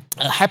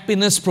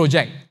happiness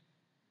project.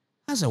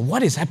 I said,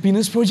 what is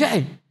happiness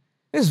project?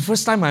 This is the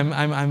first time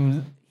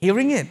I'm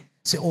hearing it.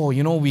 Say,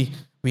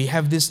 we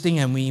have this thing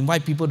and we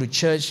invite people to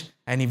church,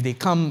 and if they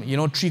come,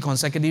 3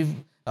 consecutive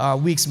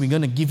weeks, we're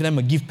going to give them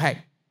a gift pack.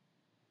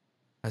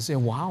 I said,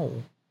 wow.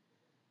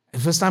 The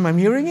first time I'm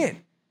hearing it.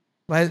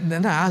 But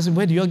then I asked him,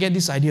 where do you get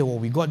this idea? Well,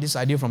 we got this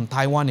idea from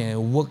Taiwan and it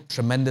worked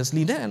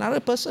tremendously. Then another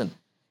person,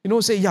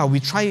 say, we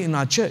try it in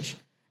our church.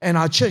 And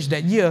our church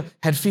that year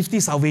had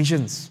 50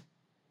 salvations.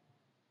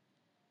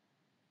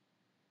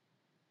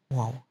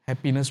 Wow,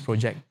 happiness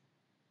project.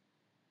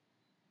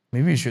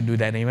 Maybe we should do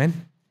that, amen?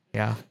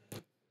 Yeah.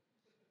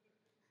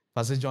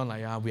 Pastor John,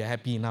 we are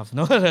happy enough.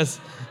 No,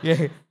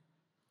 yeah.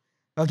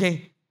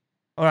 Okay.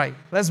 All right,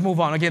 let's move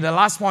on. Okay, the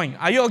last point.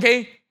 Are you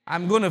okay?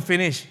 I'm going to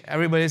finish.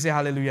 Everybody say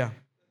hallelujah.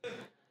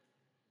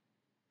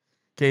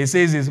 Okay, it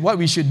says this, what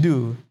we should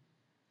do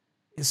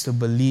is to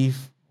believe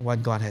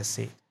what God has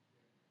said.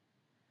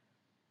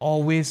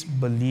 Always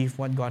believe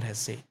what God has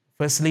said.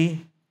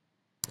 Firstly,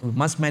 we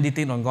must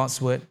meditate on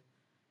God's word.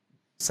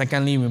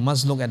 Secondly, we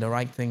must look at the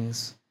right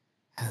things.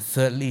 And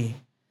thirdly,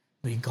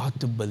 we got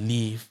to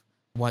believe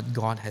what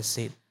God has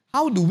said.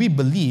 How do we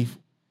believe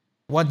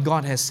what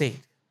God has said?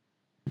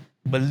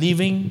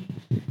 Believing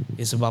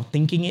is about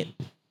thinking it,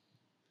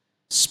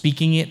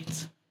 speaking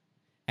it,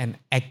 and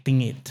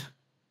acting it.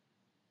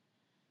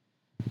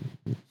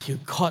 You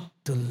got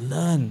to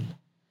learn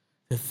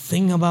to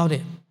think about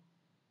it,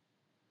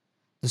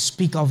 to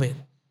speak of it,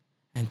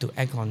 and to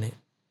act on it.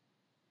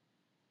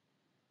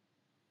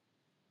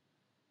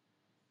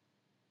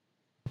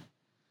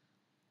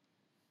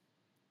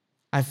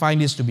 I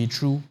find this to be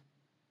true,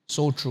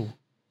 so true.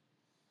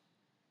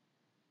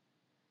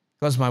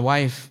 Because my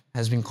wife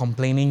has been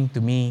complaining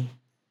to me,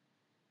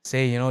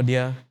 say,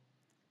 dear,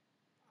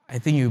 I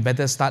think you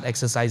better start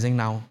exercising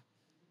now.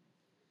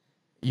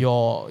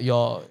 Your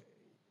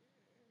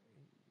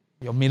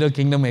middle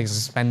kingdom is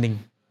expanding.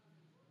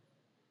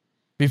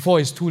 Before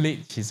it's too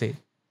late, she said.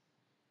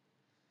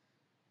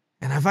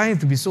 And I find it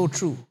to be so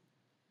true.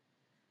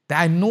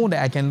 That I know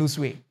that I can lose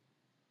weight.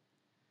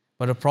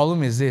 But the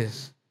problem is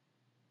this.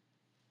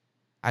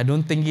 I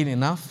don't think it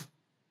enough.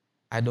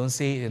 I don't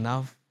say it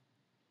enough.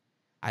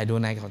 I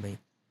don't act on it.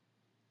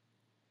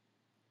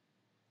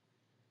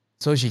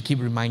 So she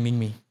keeps reminding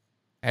me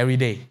every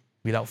day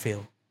without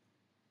fail.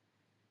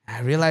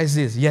 I realize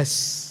this.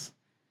 Yes.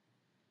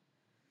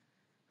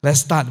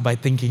 Let's start by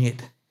thinking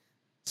it.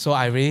 So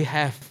I really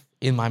have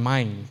in my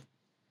mind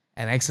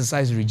an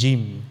exercise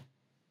regime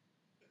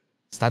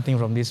starting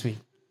from this week.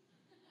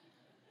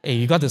 Hey,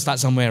 you got to start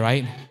somewhere,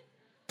 right?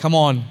 Come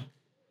on.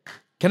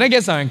 Can I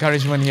get some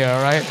encouragement here,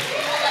 all right?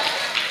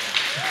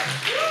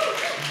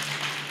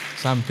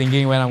 So I'm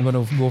thinking when I'm going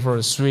to go for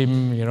a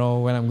swim,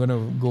 when I'm going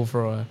to go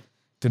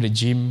to the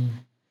gym.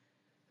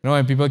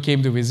 When people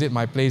came to visit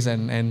my place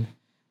and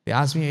they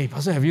asked me, hey,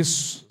 Pastor, have you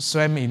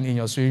swam in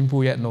your swimming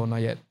pool yet? No,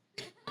 not yet.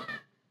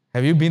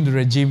 Have you been to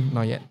the gym?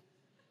 Not yet.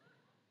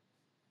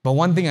 But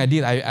one thing I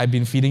did, I've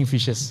been feeding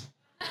fishes.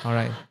 All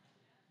right.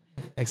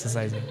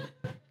 Exercising.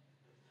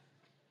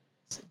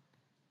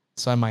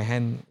 So my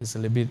hand is a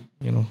little bit,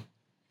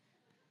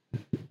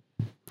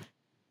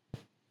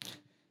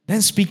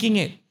 Then speaking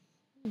it.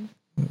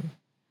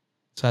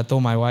 So I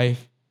told my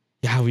wife,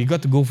 yeah, we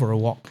got to go for a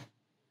walk.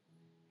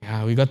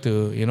 Yeah, we got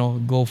to,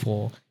 go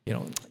for, you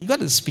got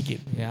to speak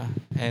it. Yeah.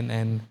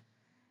 And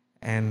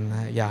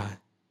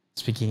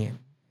speaking it.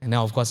 And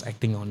now, of course,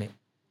 acting on it.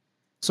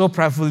 So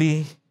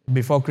prayerfully,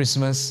 before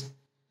Christmas,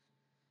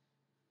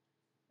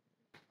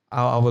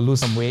 I will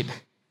lose some weight.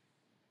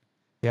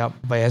 Yeah,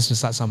 but it has to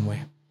start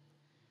somewhere.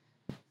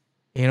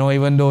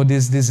 Even though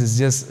this is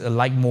just a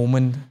light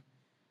moment,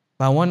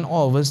 but I want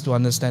all of us to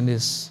understand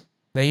this,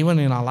 that even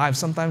in our lives,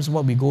 sometimes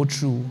what we go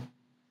through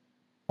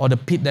or the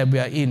pit that we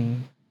are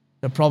in,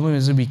 the problem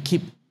is that we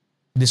keep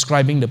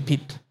describing the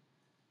pit.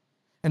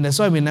 And that's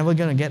why we're never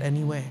going to get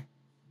anywhere.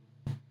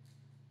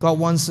 God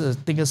wants to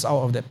take us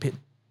out of that pit.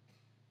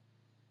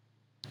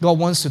 God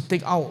wants to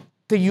take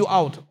you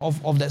out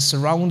of that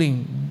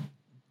surrounding,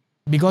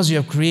 because you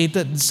have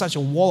created such a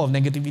wall of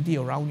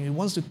negativity around you. He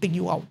wants to take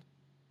you out.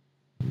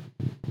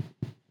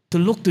 To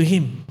look to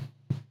Him.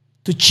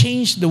 To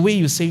change the way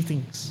you say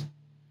things.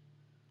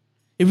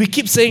 If we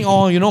keep saying,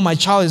 my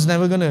child is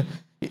never going to,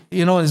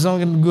 it's not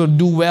going to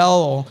do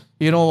well,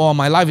 or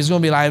my life is going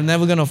to be like, I'm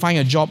never going to find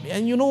a job.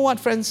 And you know what,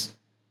 friends?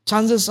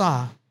 Chances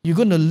are, you're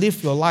going to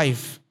live your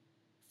life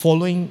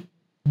following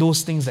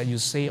those things that you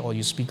say or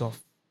you speak of.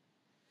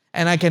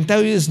 And I can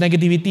tell you this,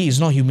 negativity is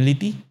not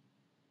humility.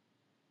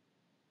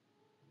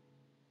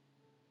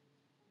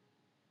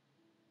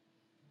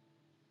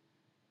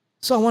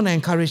 So I want to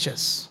encourage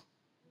us.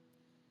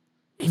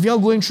 If you're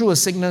going through a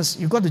sickness,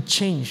 you've got to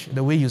change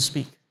the way you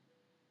speak.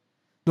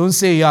 Don't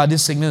say,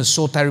 this sickness is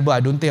so terrible, I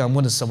don't think I'm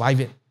going to survive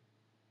it.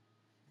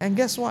 And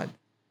guess what?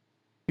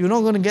 You're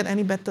not going to get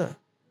any better.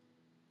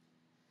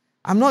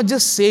 I'm not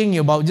just saying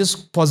about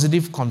just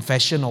positive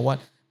confession or what,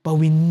 but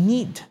we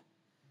need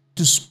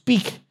to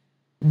speak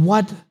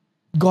what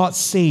God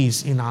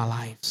says in our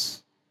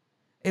lives.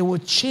 It will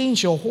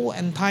change your whole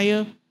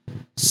entire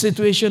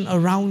situation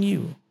around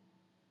you.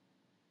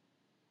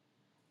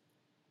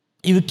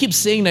 If you keep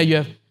saying that you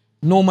have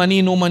no money,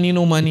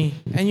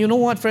 and you know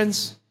what,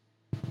 friends?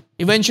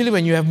 Eventually,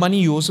 when you have money,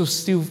 you also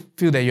still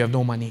feel that you have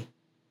no money.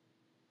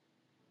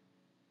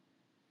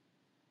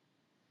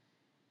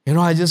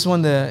 I just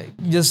want to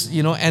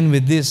end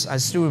with this. I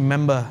still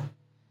remember,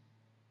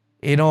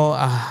 in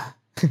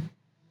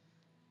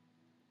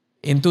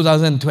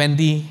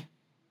 2020,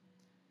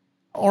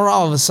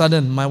 all of a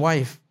sudden, my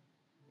wife,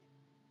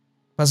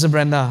 Pastor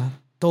Brenda,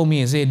 told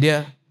me, said,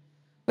 dear,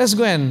 let's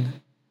go and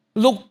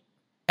look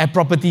at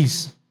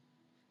properties.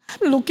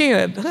 I'm looking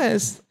at her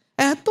and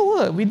I told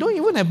her, we don't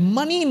even have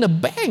money in the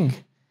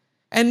bank.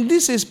 And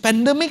this is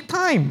pandemic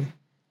time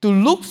to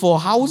look for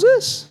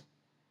houses.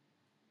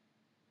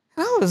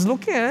 And I was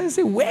looking at her and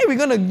said, where are we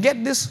going to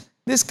get this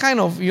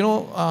kind of,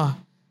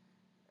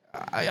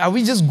 are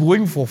we just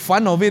going for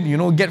fun of it,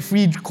 get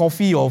free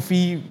coffee or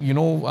free,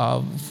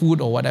 food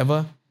or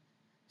whatever?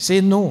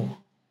 Say no.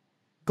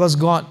 Because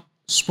God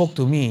spoke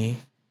to me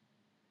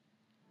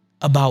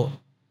about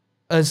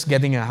us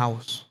getting a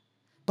house.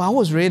 But I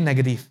was really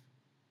negative.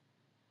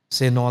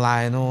 Say, no,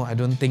 I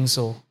don't think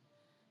so.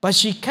 But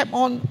she kept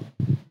on,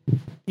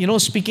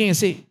 speaking and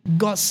say,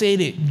 God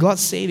said it.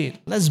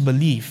 Let's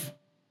believe.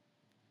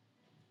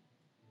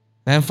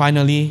 Then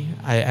finally,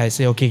 I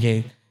say,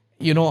 okay.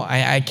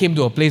 I came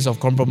to a place of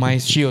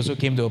compromise. She also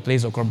came to a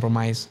place of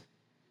compromise.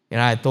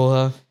 I told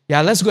her,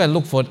 let's go and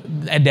look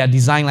at their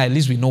design. Like, at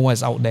least we know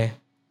what's out there.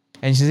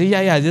 And she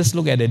said, just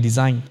look at the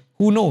design.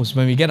 Who knows?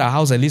 When we get our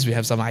house, at least we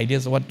have some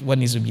ideas of what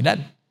needs to be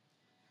done.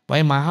 But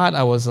in my heart,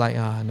 I was like,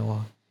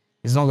 no,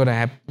 it's not going to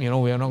happen. We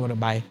are not going to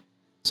buy.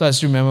 So I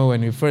still remember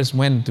when we first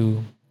went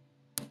to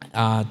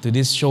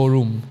this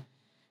showroom,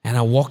 and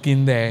I walked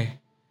in there,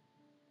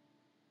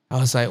 I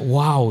was like,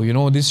 wow,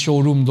 this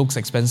showroom looks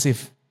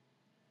expensive.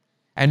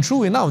 And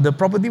true enough, the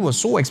property was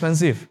so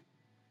expensive.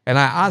 And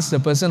I asked the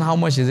person, how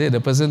much is it?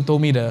 The person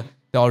told me the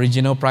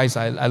original price.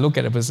 I look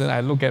at the person, I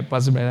look at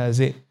Pastor Brandon, I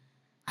said,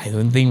 I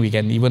don't think we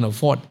can even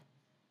afford,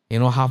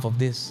 half of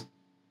this.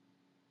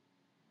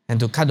 And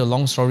to cut the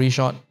long story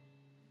short,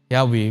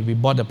 we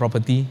bought the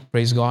property,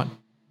 praise God.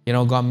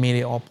 God made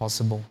it all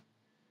possible.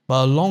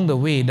 But along the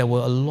way, there were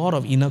a lot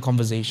of inner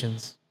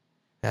conversations.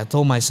 I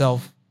told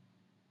myself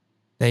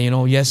that,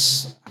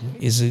 yes,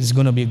 it's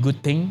going to be a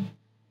good thing.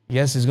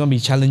 Yes, it's going to be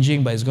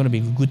challenging, but it's going to be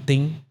a good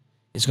thing.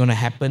 It's going to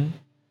happen.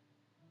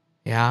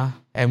 Yeah.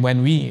 And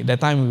when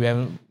that time we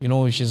have,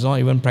 she's not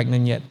even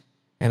pregnant yet.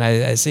 And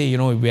I say,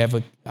 if we have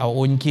our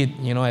own kid,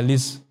 at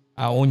least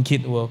our own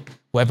kid will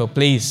have a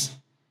place.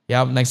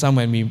 Yeah, next time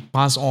when we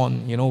pass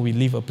on, we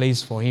leave a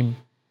place for him.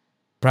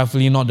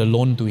 Preferably not the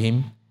loan to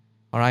him,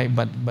 all right,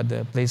 but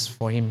the place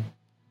for him.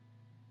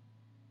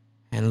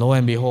 And lo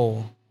and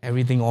behold,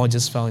 everything all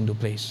just fell into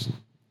place.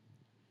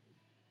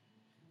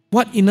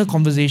 What inner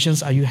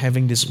conversations are you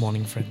having this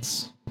morning,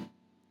 friends?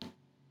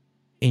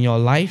 In your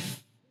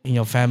life, in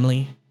your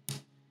family,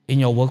 in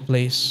your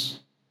workplace,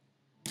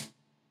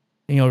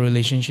 in your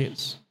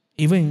relationships,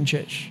 even in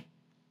church,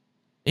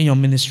 in your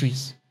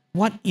ministries.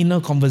 What inner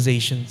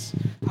conversations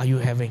are you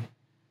having?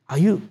 Are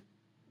you,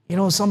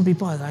 Some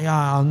people are like,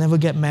 yeah, I'll never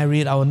get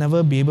married. I will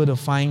never be able to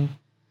find,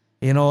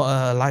 a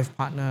life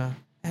partner.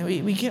 And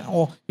we can't,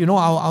 or,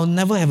 I'll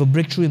never have a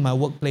breakthrough in my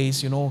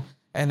workplace, and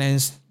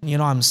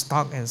then, I'm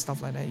stuck and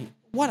stuff like that.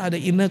 What are the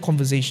inner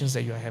conversations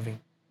that you're having?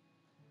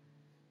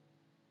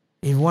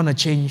 If you want to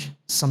change,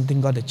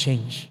 something got to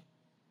change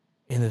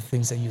in the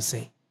things that you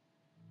say.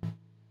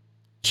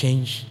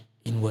 Change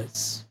in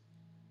words.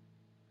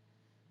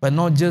 But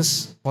not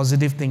just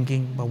positive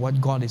thinking, but what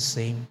God is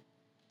saying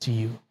to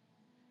you.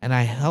 And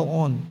I held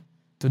on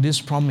to this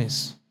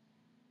promise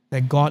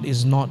that God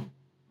is not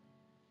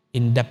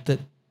indebted,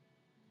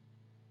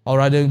 or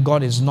rather,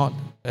 God is not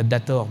a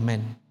debtor of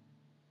men.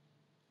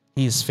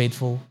 He is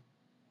faithful.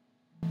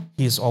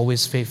 He is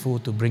always faithful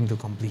to bring to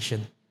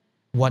completion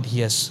what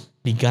He has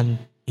begun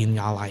in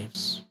our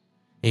lives.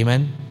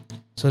 Amen?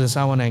 So that's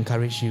why I want to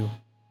encourage you.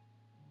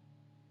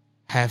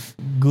 Have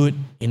good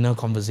inner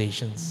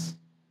conversations.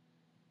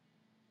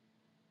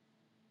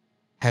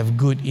 Have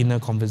good inner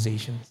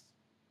conversations.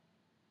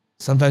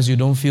 Sometimes you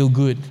don't feel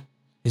good.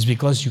 It's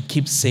because you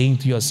keep saying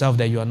to yourself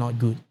that you are not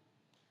good.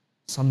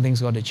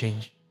 Something's got to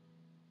change.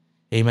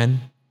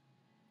 Amen?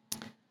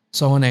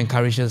 So I want to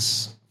encourage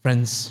us,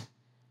 friends,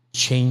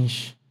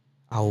 change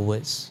our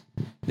words.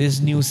 This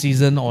new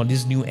season or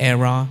this new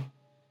era,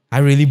 I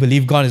really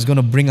believe God is going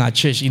to bring our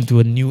church into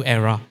a new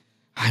era.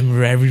 I'm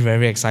very,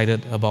 very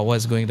excited about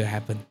what's going to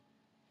happen.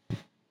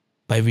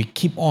 But if we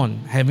keep on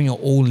having an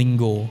old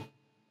lingo,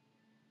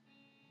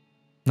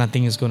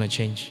 nothing is going to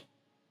change.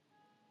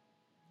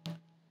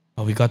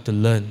 But we got to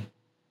learn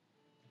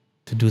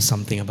to do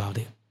something about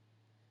it.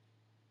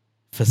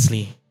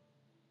 Firstly,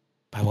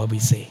 by what we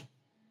say.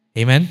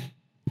 Amen?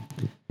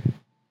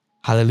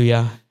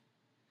 Hallelujah.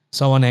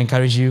 So I want to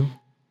encourage you,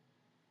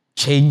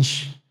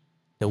 change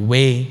the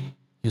way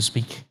you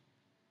speak.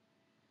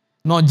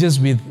 Not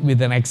just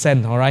with an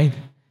accent, all right?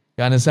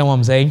 You understand what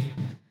I'm saying?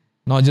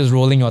 Not just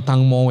rolling your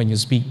tongue more when you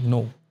speak.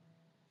 No.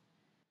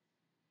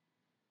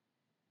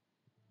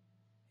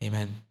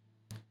 Amen.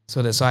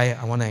 So that's why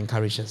I want to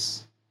encourage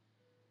us.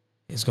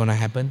 It's going to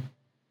happen.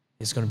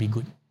 It's going to be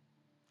good.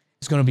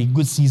 It's going to be a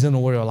good season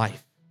over your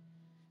life.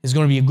 It's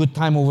going to be a good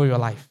time over your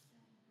life.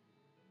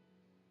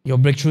 Your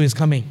breakthrough is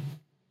coming.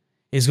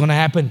 It's going to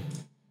happen.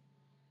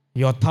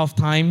 Your tough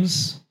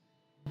times,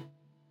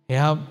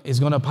 it's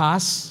going to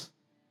pass.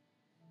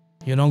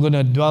 You're not going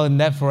to dwell in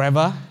that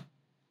forever.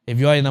 If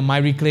you're in a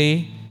miry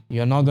clay,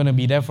 you're not going to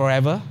be there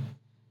forever.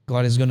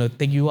 God is going to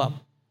take you up.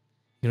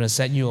 He's going to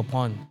set you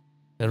upon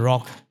the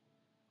rock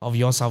of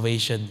your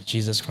salvation,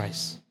 Jesus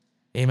Christ.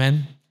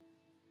 Amen.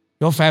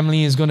 Your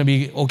family is going to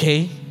be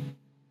okay.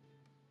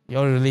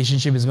 Your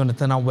relationship is going to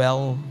turn out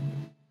well.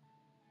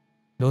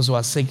 Those who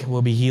are sick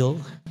will be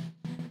healed.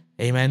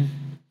 Amen.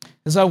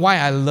 That's why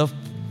I love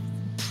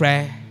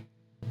prayer.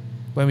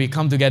 When we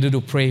come together to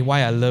pray,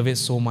 why I love it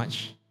so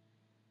much.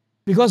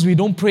 Because we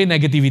don't pray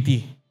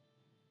negativity.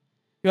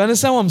 You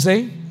understand what I'm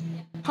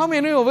saying? How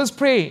many of us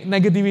pray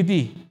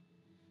negativity?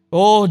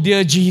 Oh,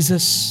 dear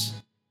Jesus,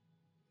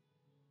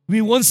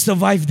 we won't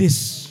survive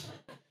this.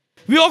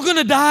 We're all going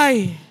to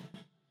die.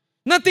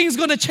 Nothing's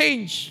going to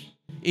change.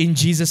 In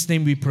Jesus'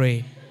 name we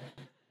pray.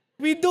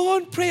 We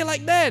don't pray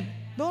like that,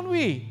 don't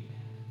we?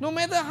 No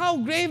matter how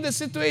grave the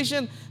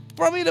situation,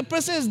 probably the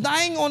person is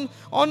dying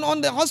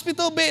on the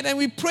hospital bed and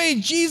we pray,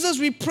 Jesus,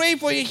 we pray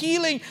for your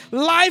healing.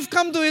 Life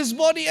come to his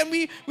body and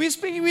we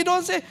speak. We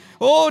don't say,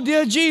 oh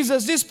dear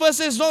Jesus, this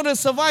person is not going to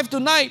survive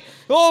tonight.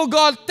 Oh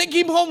God, take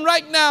him home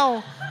right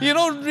now.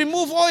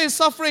 Remove all his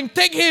suffering.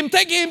 Take him.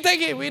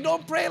 We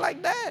don't pray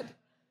like that.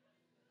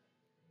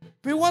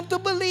 We want to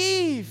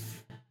believe.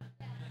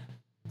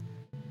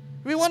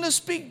 We want to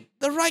speak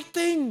the right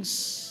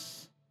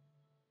things.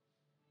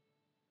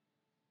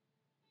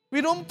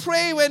 We don't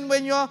pray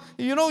when you're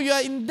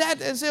in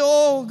debt and say,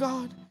 oh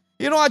God,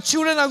 our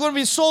children are going to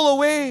be sold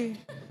away.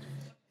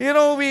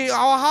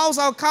 Our house,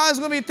 our car is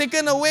going to be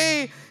taken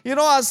away.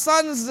 Our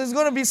sons is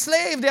going to be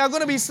slaves. They are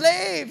going to be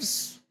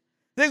slaves.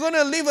 They're going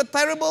to live a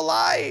terrible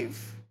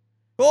life.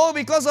 Oh,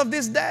 because of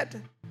this debt.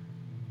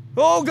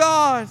 Oh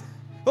God.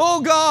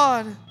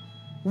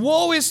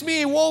 Woe is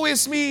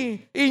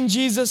me, in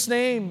Jesus'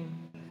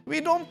 name.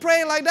 We don't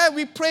pray like that.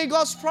 We pray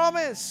God's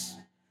promise.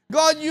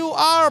 God, you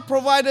are a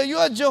provider. You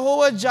are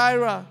Jehovah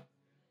Jireh.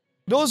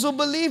 Those who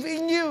believe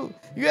in you,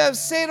 you have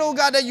said, oh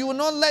God, that you will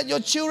not let your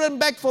children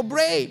beg for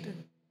bread.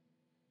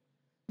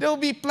 They will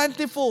be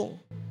plentiful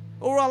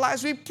over our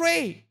lives. We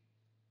pray.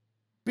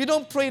 We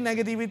don't pray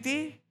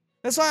negativity.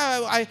 That's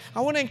why I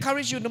want to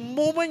encourage you. The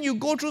moment you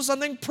go through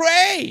something,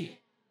 pray.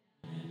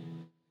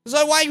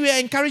 That's why we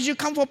encourage you,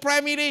 come for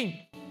prayer meeting.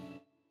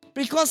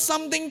 Because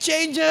something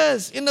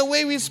changes in the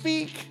way we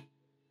speak.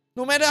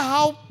 No matter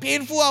how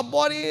painful our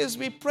body is,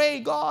 we pray,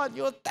 God,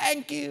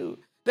 thank you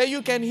that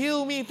you can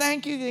heal me.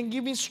 Thank you, you can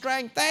give me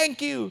strength. Thank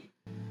you.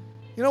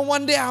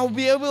 One day I'll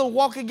be able to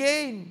walk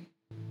again.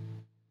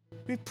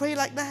 We pray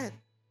like that.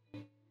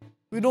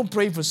 We don't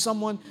pray for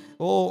someone,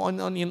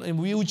 in a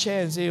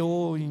wheelchair and say,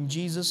 oh, in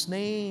Jesus'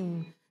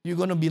 name, You're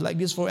going to be like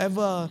this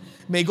forever.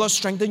 May God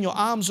strengthen your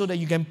arms so that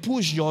you can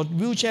push your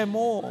wheelchair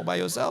more by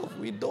yourself.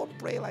 We don't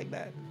pray like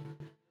that.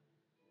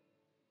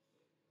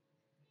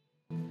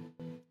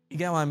 You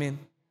get what I mean?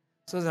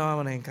 So I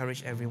want to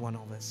encourage every one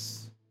of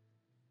us.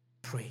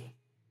 Pray.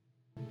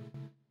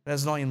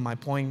 That's not in my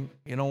point,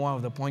 one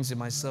of the points in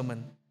my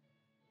sermon.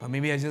 But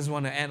maybe I just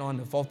want to add on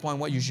the fourth point.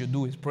 What you should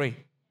do is pray.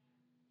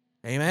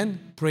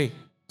 Amen? Pray.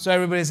 So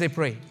everybody say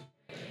pray.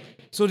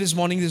 So this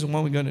morning, this is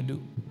what we're going to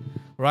do.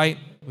 Right?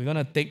 We're going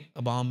to take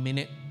about a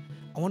minute.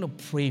 I want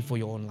to pray for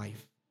your own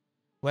life.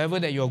 Whatever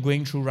that you're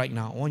going through right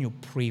now, I want you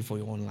to pray for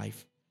your own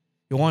life.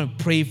 I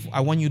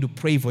want you to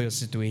pray for your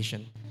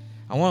situation.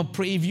 I want to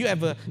pray. If you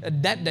have a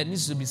debt that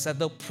needs to be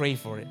settled, pray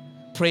for it.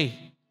 Pray.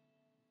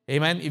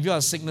 Amen? If you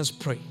have sickness,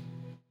 pray.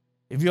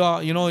 If you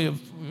are,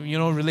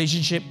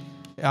 relationship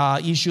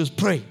issues,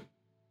 pray.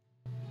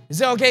 Is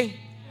that okay?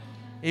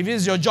 If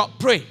it's your job,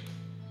 pray.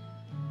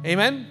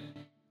 Amen?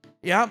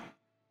 Yeah?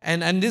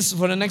 And this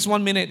for the next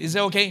 1 minute, is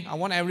that okay? I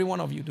want every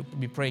one of you to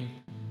be praying.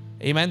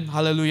 Amen?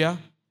 Hallelujah.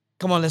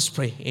 Come on, let's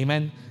pray.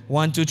 Amen?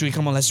 1, 2, 3.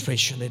 Come on, let's pray.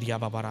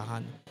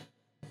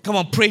 Come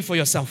on, pray for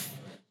yourself.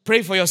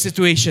 Pray for your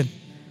situation.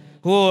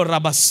 Oh,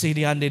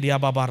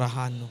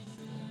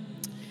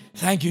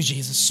 thank you,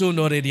 Jesus.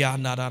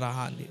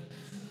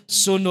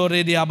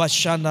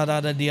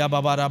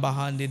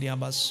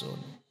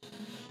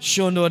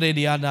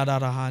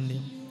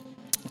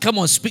 Come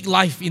on, speak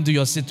life into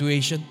your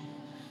situation.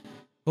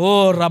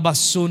 Oh,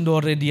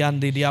 Rabasundo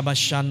Rediande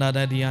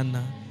Diabashanda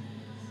Diana.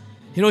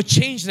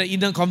 Change the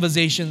inner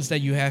conversations that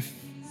you have.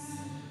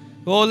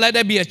 Oh, let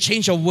there be a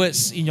change of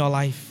words in your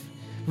life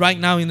right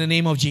now in the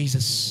name of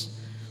Jesus.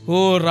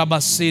 Oh,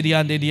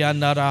 Rabasidiande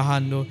Diana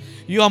Rahando.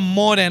 You are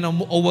more than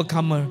an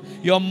overcomer.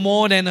 You are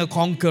more than a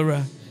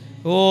conqueror.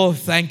 Oh,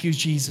 thank you,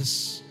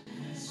 Jesus.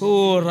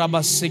 Oh,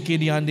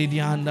 Rabasidiande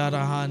Diana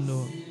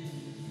Rahando.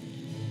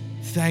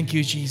 Thank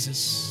you,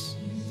 Jesus.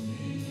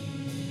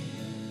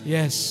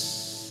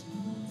 Yes.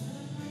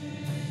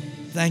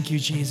 Thank you,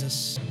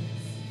 Jesus.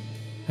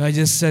 I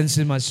just sense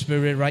in my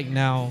spirit right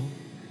now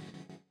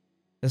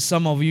that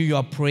some of you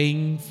are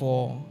praying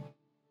for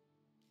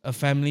a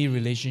family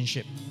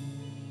relationship.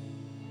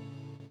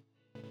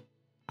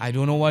 I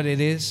don't know what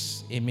it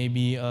is. It may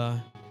be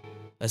a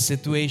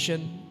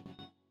situation.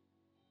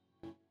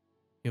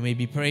 You may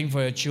be praying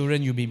for your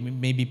children. You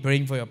may be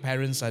praying for your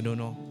parents. I don't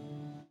know.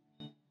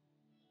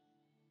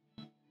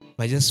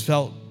 But I just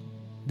felt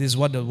this is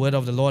what the word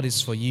of the Lord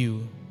is for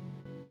you.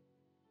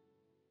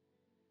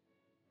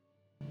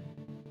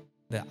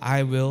 That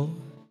I will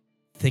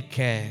take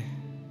care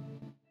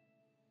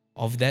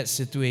of that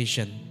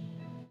situation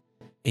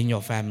in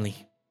your family.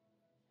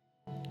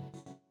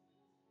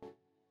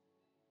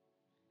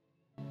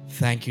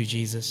 Thank you,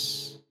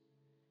 Jesus.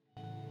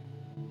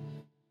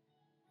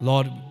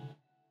 Lord,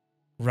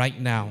 right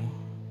now,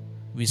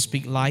 we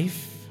speak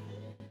life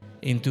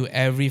into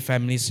every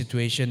family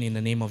situation in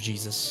the name of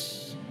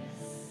Jesus.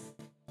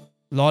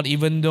 Lord,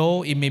 even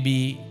though it may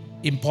be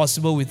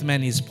impossible with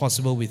man, it's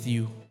possible with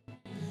you.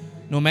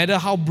 No matter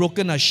how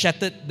broken or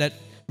shattered that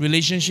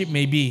relationship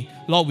may be,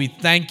 Lord, we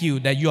thank you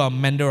that you are a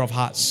mender of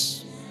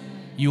hearts.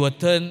 You will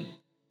turn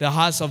the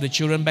hearts of the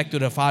children back to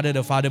the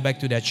father back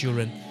to their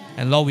children.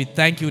 And Lord, we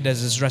thank you that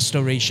there's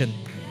restoration.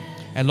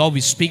 And Lord,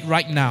 we speak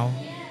right now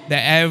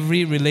that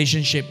every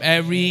relationship,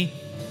 every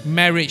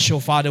marriage, oh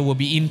Father, will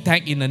be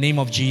intact in the name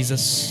of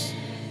Jesus.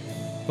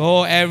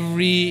 Oh,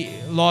 every,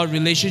 Lord,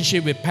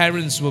 relationship with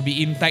parents will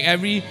be intact.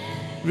 Every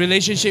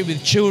relationship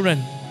with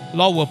children,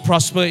 Lord, will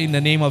prosper in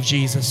the name of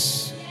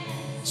Jesus.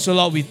 So,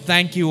 Lord, we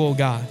thank you, oh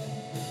God.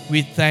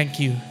 We thank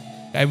you.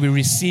 And we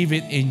receive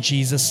it in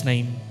Jesus'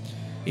 name.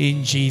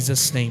 In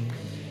Jesus' name.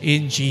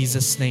 In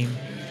Jesus' name.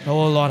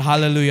 Oh, Lord,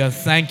 hallelujah.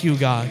 Thank you,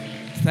 God.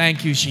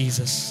 Thank you,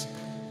 Jesus.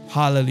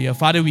 Hallelujah.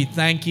 Father, we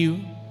thank you,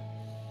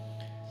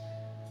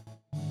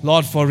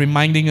 Lord, for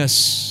reminding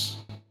us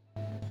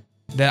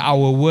that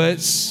our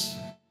words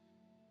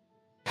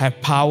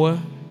have power.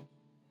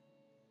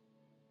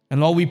 And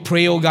Lord, we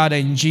pray, oh God, that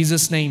in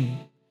Jesus' name,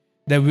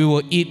 that we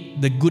will eat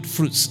the good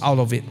fruits out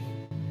of it,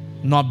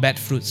 not bad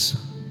fruits.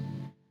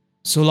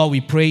 So Lord, we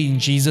pray in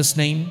Jesus'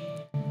 name,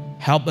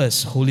 help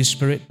us, Holy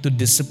Spirit, to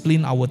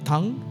discipline our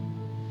tongue,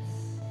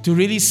 to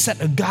really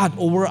set a guard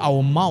over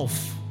our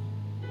mouth.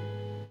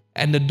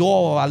 And the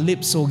door of our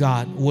lips, oh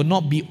God, will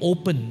not be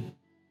open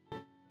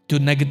to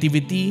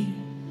negativity,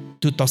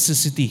 to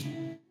toxicity.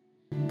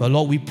 But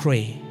Lord, we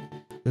pray,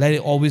 let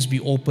it always be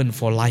open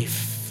for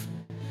life.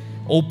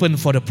 Open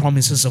for the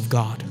promises of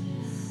God.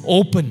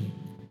 Open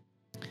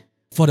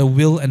for the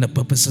will and the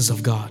purposes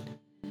of God.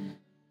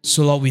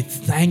 So Lord, we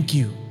thank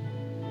you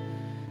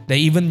that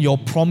even your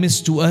promise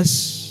to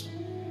us,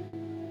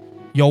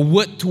 your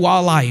word to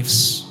our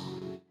lives,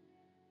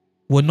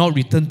 will not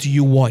return to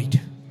you void,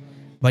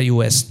 but you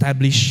will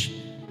establish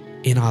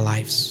in our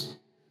lives.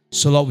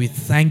 So Lord, we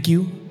thank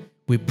you.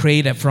 We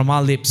pray that from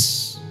our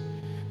lips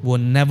will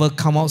never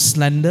come out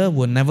slander,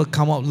 will never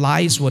come out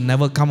lies, will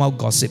never come out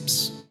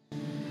gossips.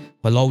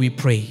 But Lord, we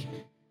pray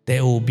that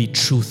it will be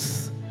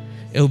truth.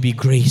 It will be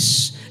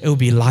grace. It will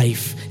be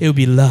life. It will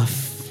be love.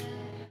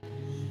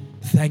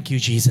 Thank you,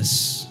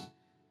 Jesus.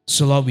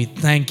 So Lord, we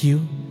thank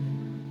you.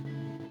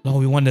 Lord,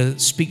 we want to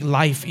speak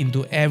life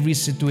into every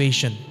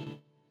situation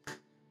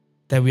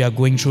that we are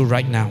going through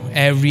right now.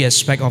 Every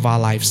aspect of our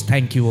lives.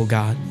 Thank you, oh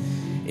God.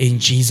 In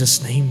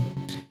Jesus' name.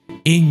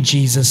 In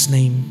Jesus'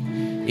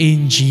 name.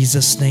 In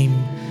Jesus' name.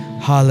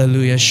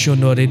 Hallelujah.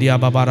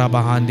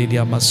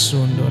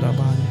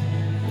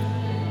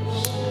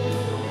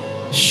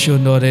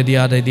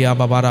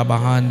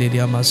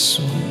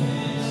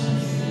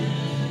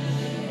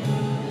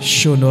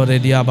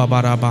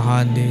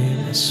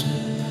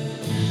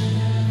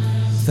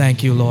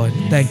 Thank you, Lord.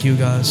 Thank you,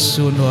 God.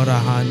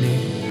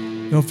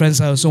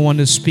 Friends, I also want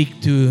to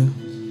speak to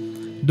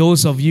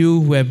those of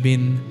you who have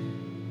been,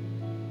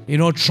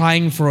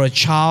 trying for a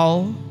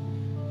child.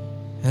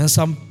 And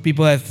some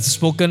people have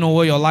spoken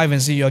over your life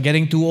and say you're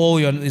getting too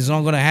old, it's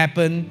not going to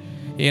happen,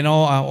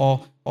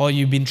 or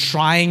you've been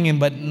trying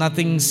but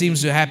nothing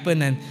seems to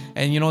happen,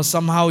 and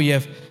somehow you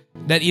have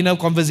that inner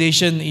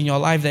conversation in your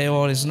life that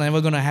it's never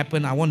going to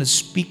happen. I want to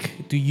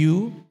speak to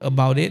you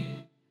about it,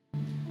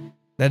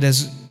 that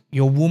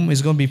your womb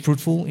is going to be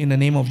fruitful in the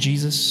name of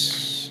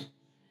Jesus.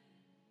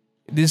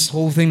 This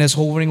whole thing that's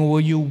hovering over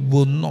you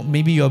will not.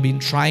 Maybe you have been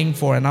trying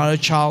for another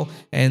child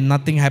and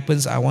nothing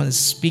happens. I want to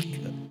speak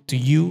to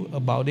you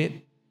about it.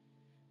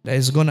 That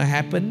is going to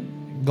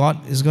happen.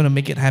 God is going to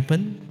make it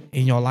happen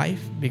in your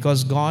life,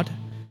 because God,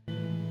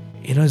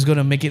 is going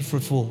to make it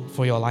fruitful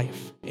for your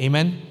life.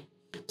 Amen.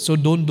 So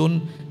don't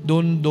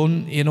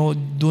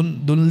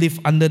live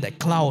under that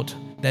cloud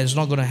that is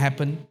not going to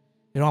happen.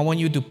 I want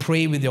you to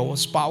pray with your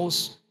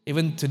spouse.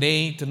 Even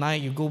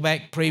tonight, you go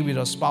back, pray with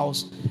your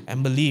spouse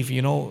and believe,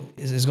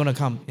 it's going to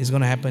come. It's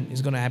going to happen.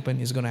 It's going to happen.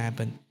 It's going to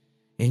happen.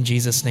 In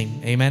Jesus' name.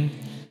 Amen.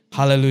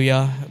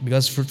 Hallelujah.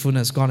 Because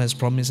fruitfulness, God has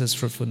promised us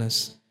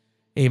fruitfulness.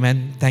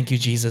 Amen. Thank you,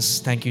 Jesus.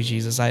 Thank you,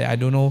 Jesus. I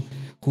don't know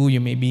who you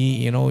may be,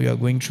 you're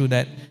going through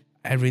that.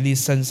 I really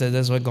sense that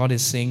that's what God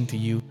is saying to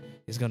you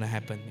is going to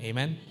happen.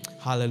 Amen.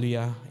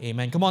 Hallelujah.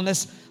 Amen. Come on,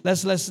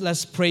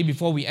 let's pray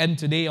before we end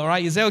today. All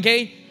right. Is that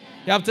okay?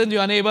 You have to turn to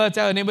your neighbor,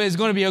 tell your neighbor it's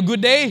going to be a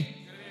good day.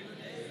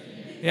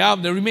 Yeah,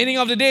 the remaining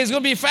of the day is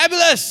going to be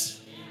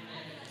fabulous.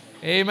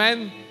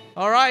 Amen.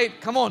 All right.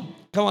 Come on,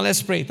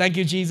 let's pray. Thank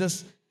you,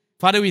 Jesus.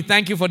 Father, we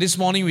thank you for this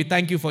morning. We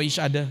thank you for each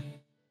other.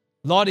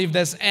 Lord, if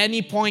there's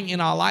any point in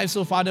our lives,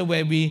 so Father,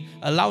 where we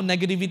allow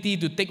negativity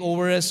to take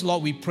over us,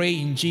 Lord, we pray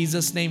in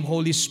Jesus' name,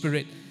 Holy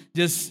Spirit,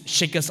 just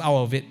shake us out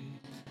of it.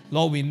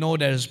 Lord, we know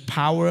there is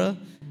power,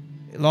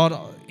 Lord,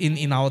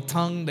 in our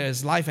tongue.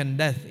 There's life and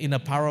death in the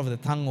power of the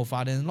tongue, oh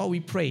Father. And Lord, we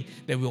pray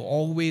that we'll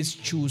always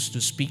choose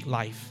to speak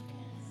life.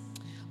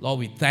 Lord,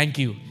 we thank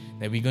you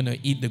that we're going to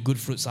eat the good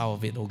fruits out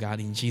of it, oh God,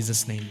 in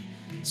Jesus' name.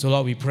 So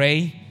Lord, we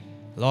pray,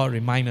 Lord,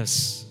 remind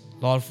us,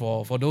 Lord,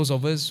 for those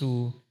of us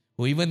who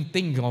even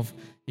think of,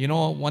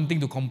 wanting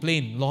to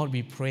complain, Lord,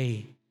 we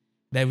pray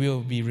that we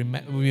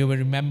will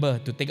remember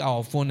to take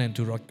our phone and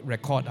to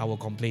record our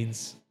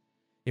complaints.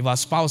 If our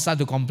spouse start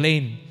to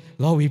complain,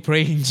 Lord, we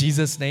pray in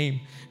Jesus' name,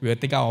 we will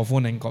take out our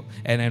phone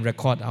and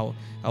record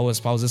our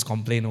spouse's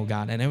complaint, oh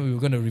God, and then we're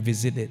going to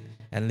revisit it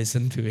and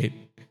listen to it.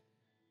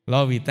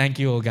 Lord, we thank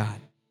you, oh God,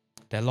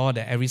 that Lord,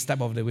 that every step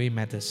of the way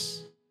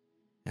matters.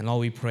 And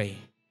Lord, we pray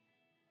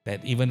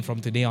that even from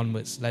today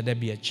onwards, let there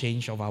be a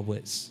change of our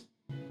words.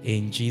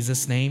 In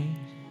Jesus' name,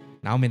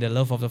 now may the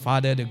love of the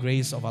Father, the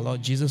grace of our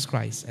Lord Jesus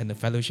Christ, and the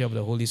fellowship of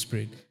the Holy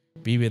Spirit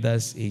be with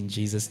us. In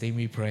Jesus' name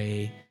we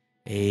pray.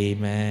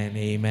 Amen,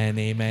 amen,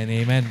 amen,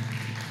 amen.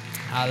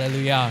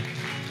 Hallelujah.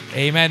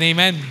 Amen,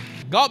 amen.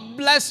 God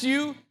bless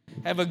you.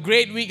 Have a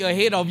great week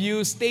ahead of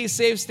you. Stay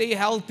safe, stay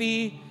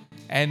healthy,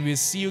 and we'll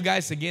see you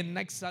guys again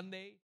next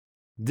Sunday.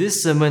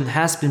 This sermon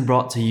has been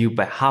brought to you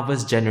by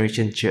Harvest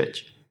Generation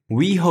Church.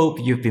 We hope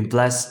you've been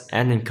blessed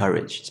and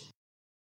encouraged.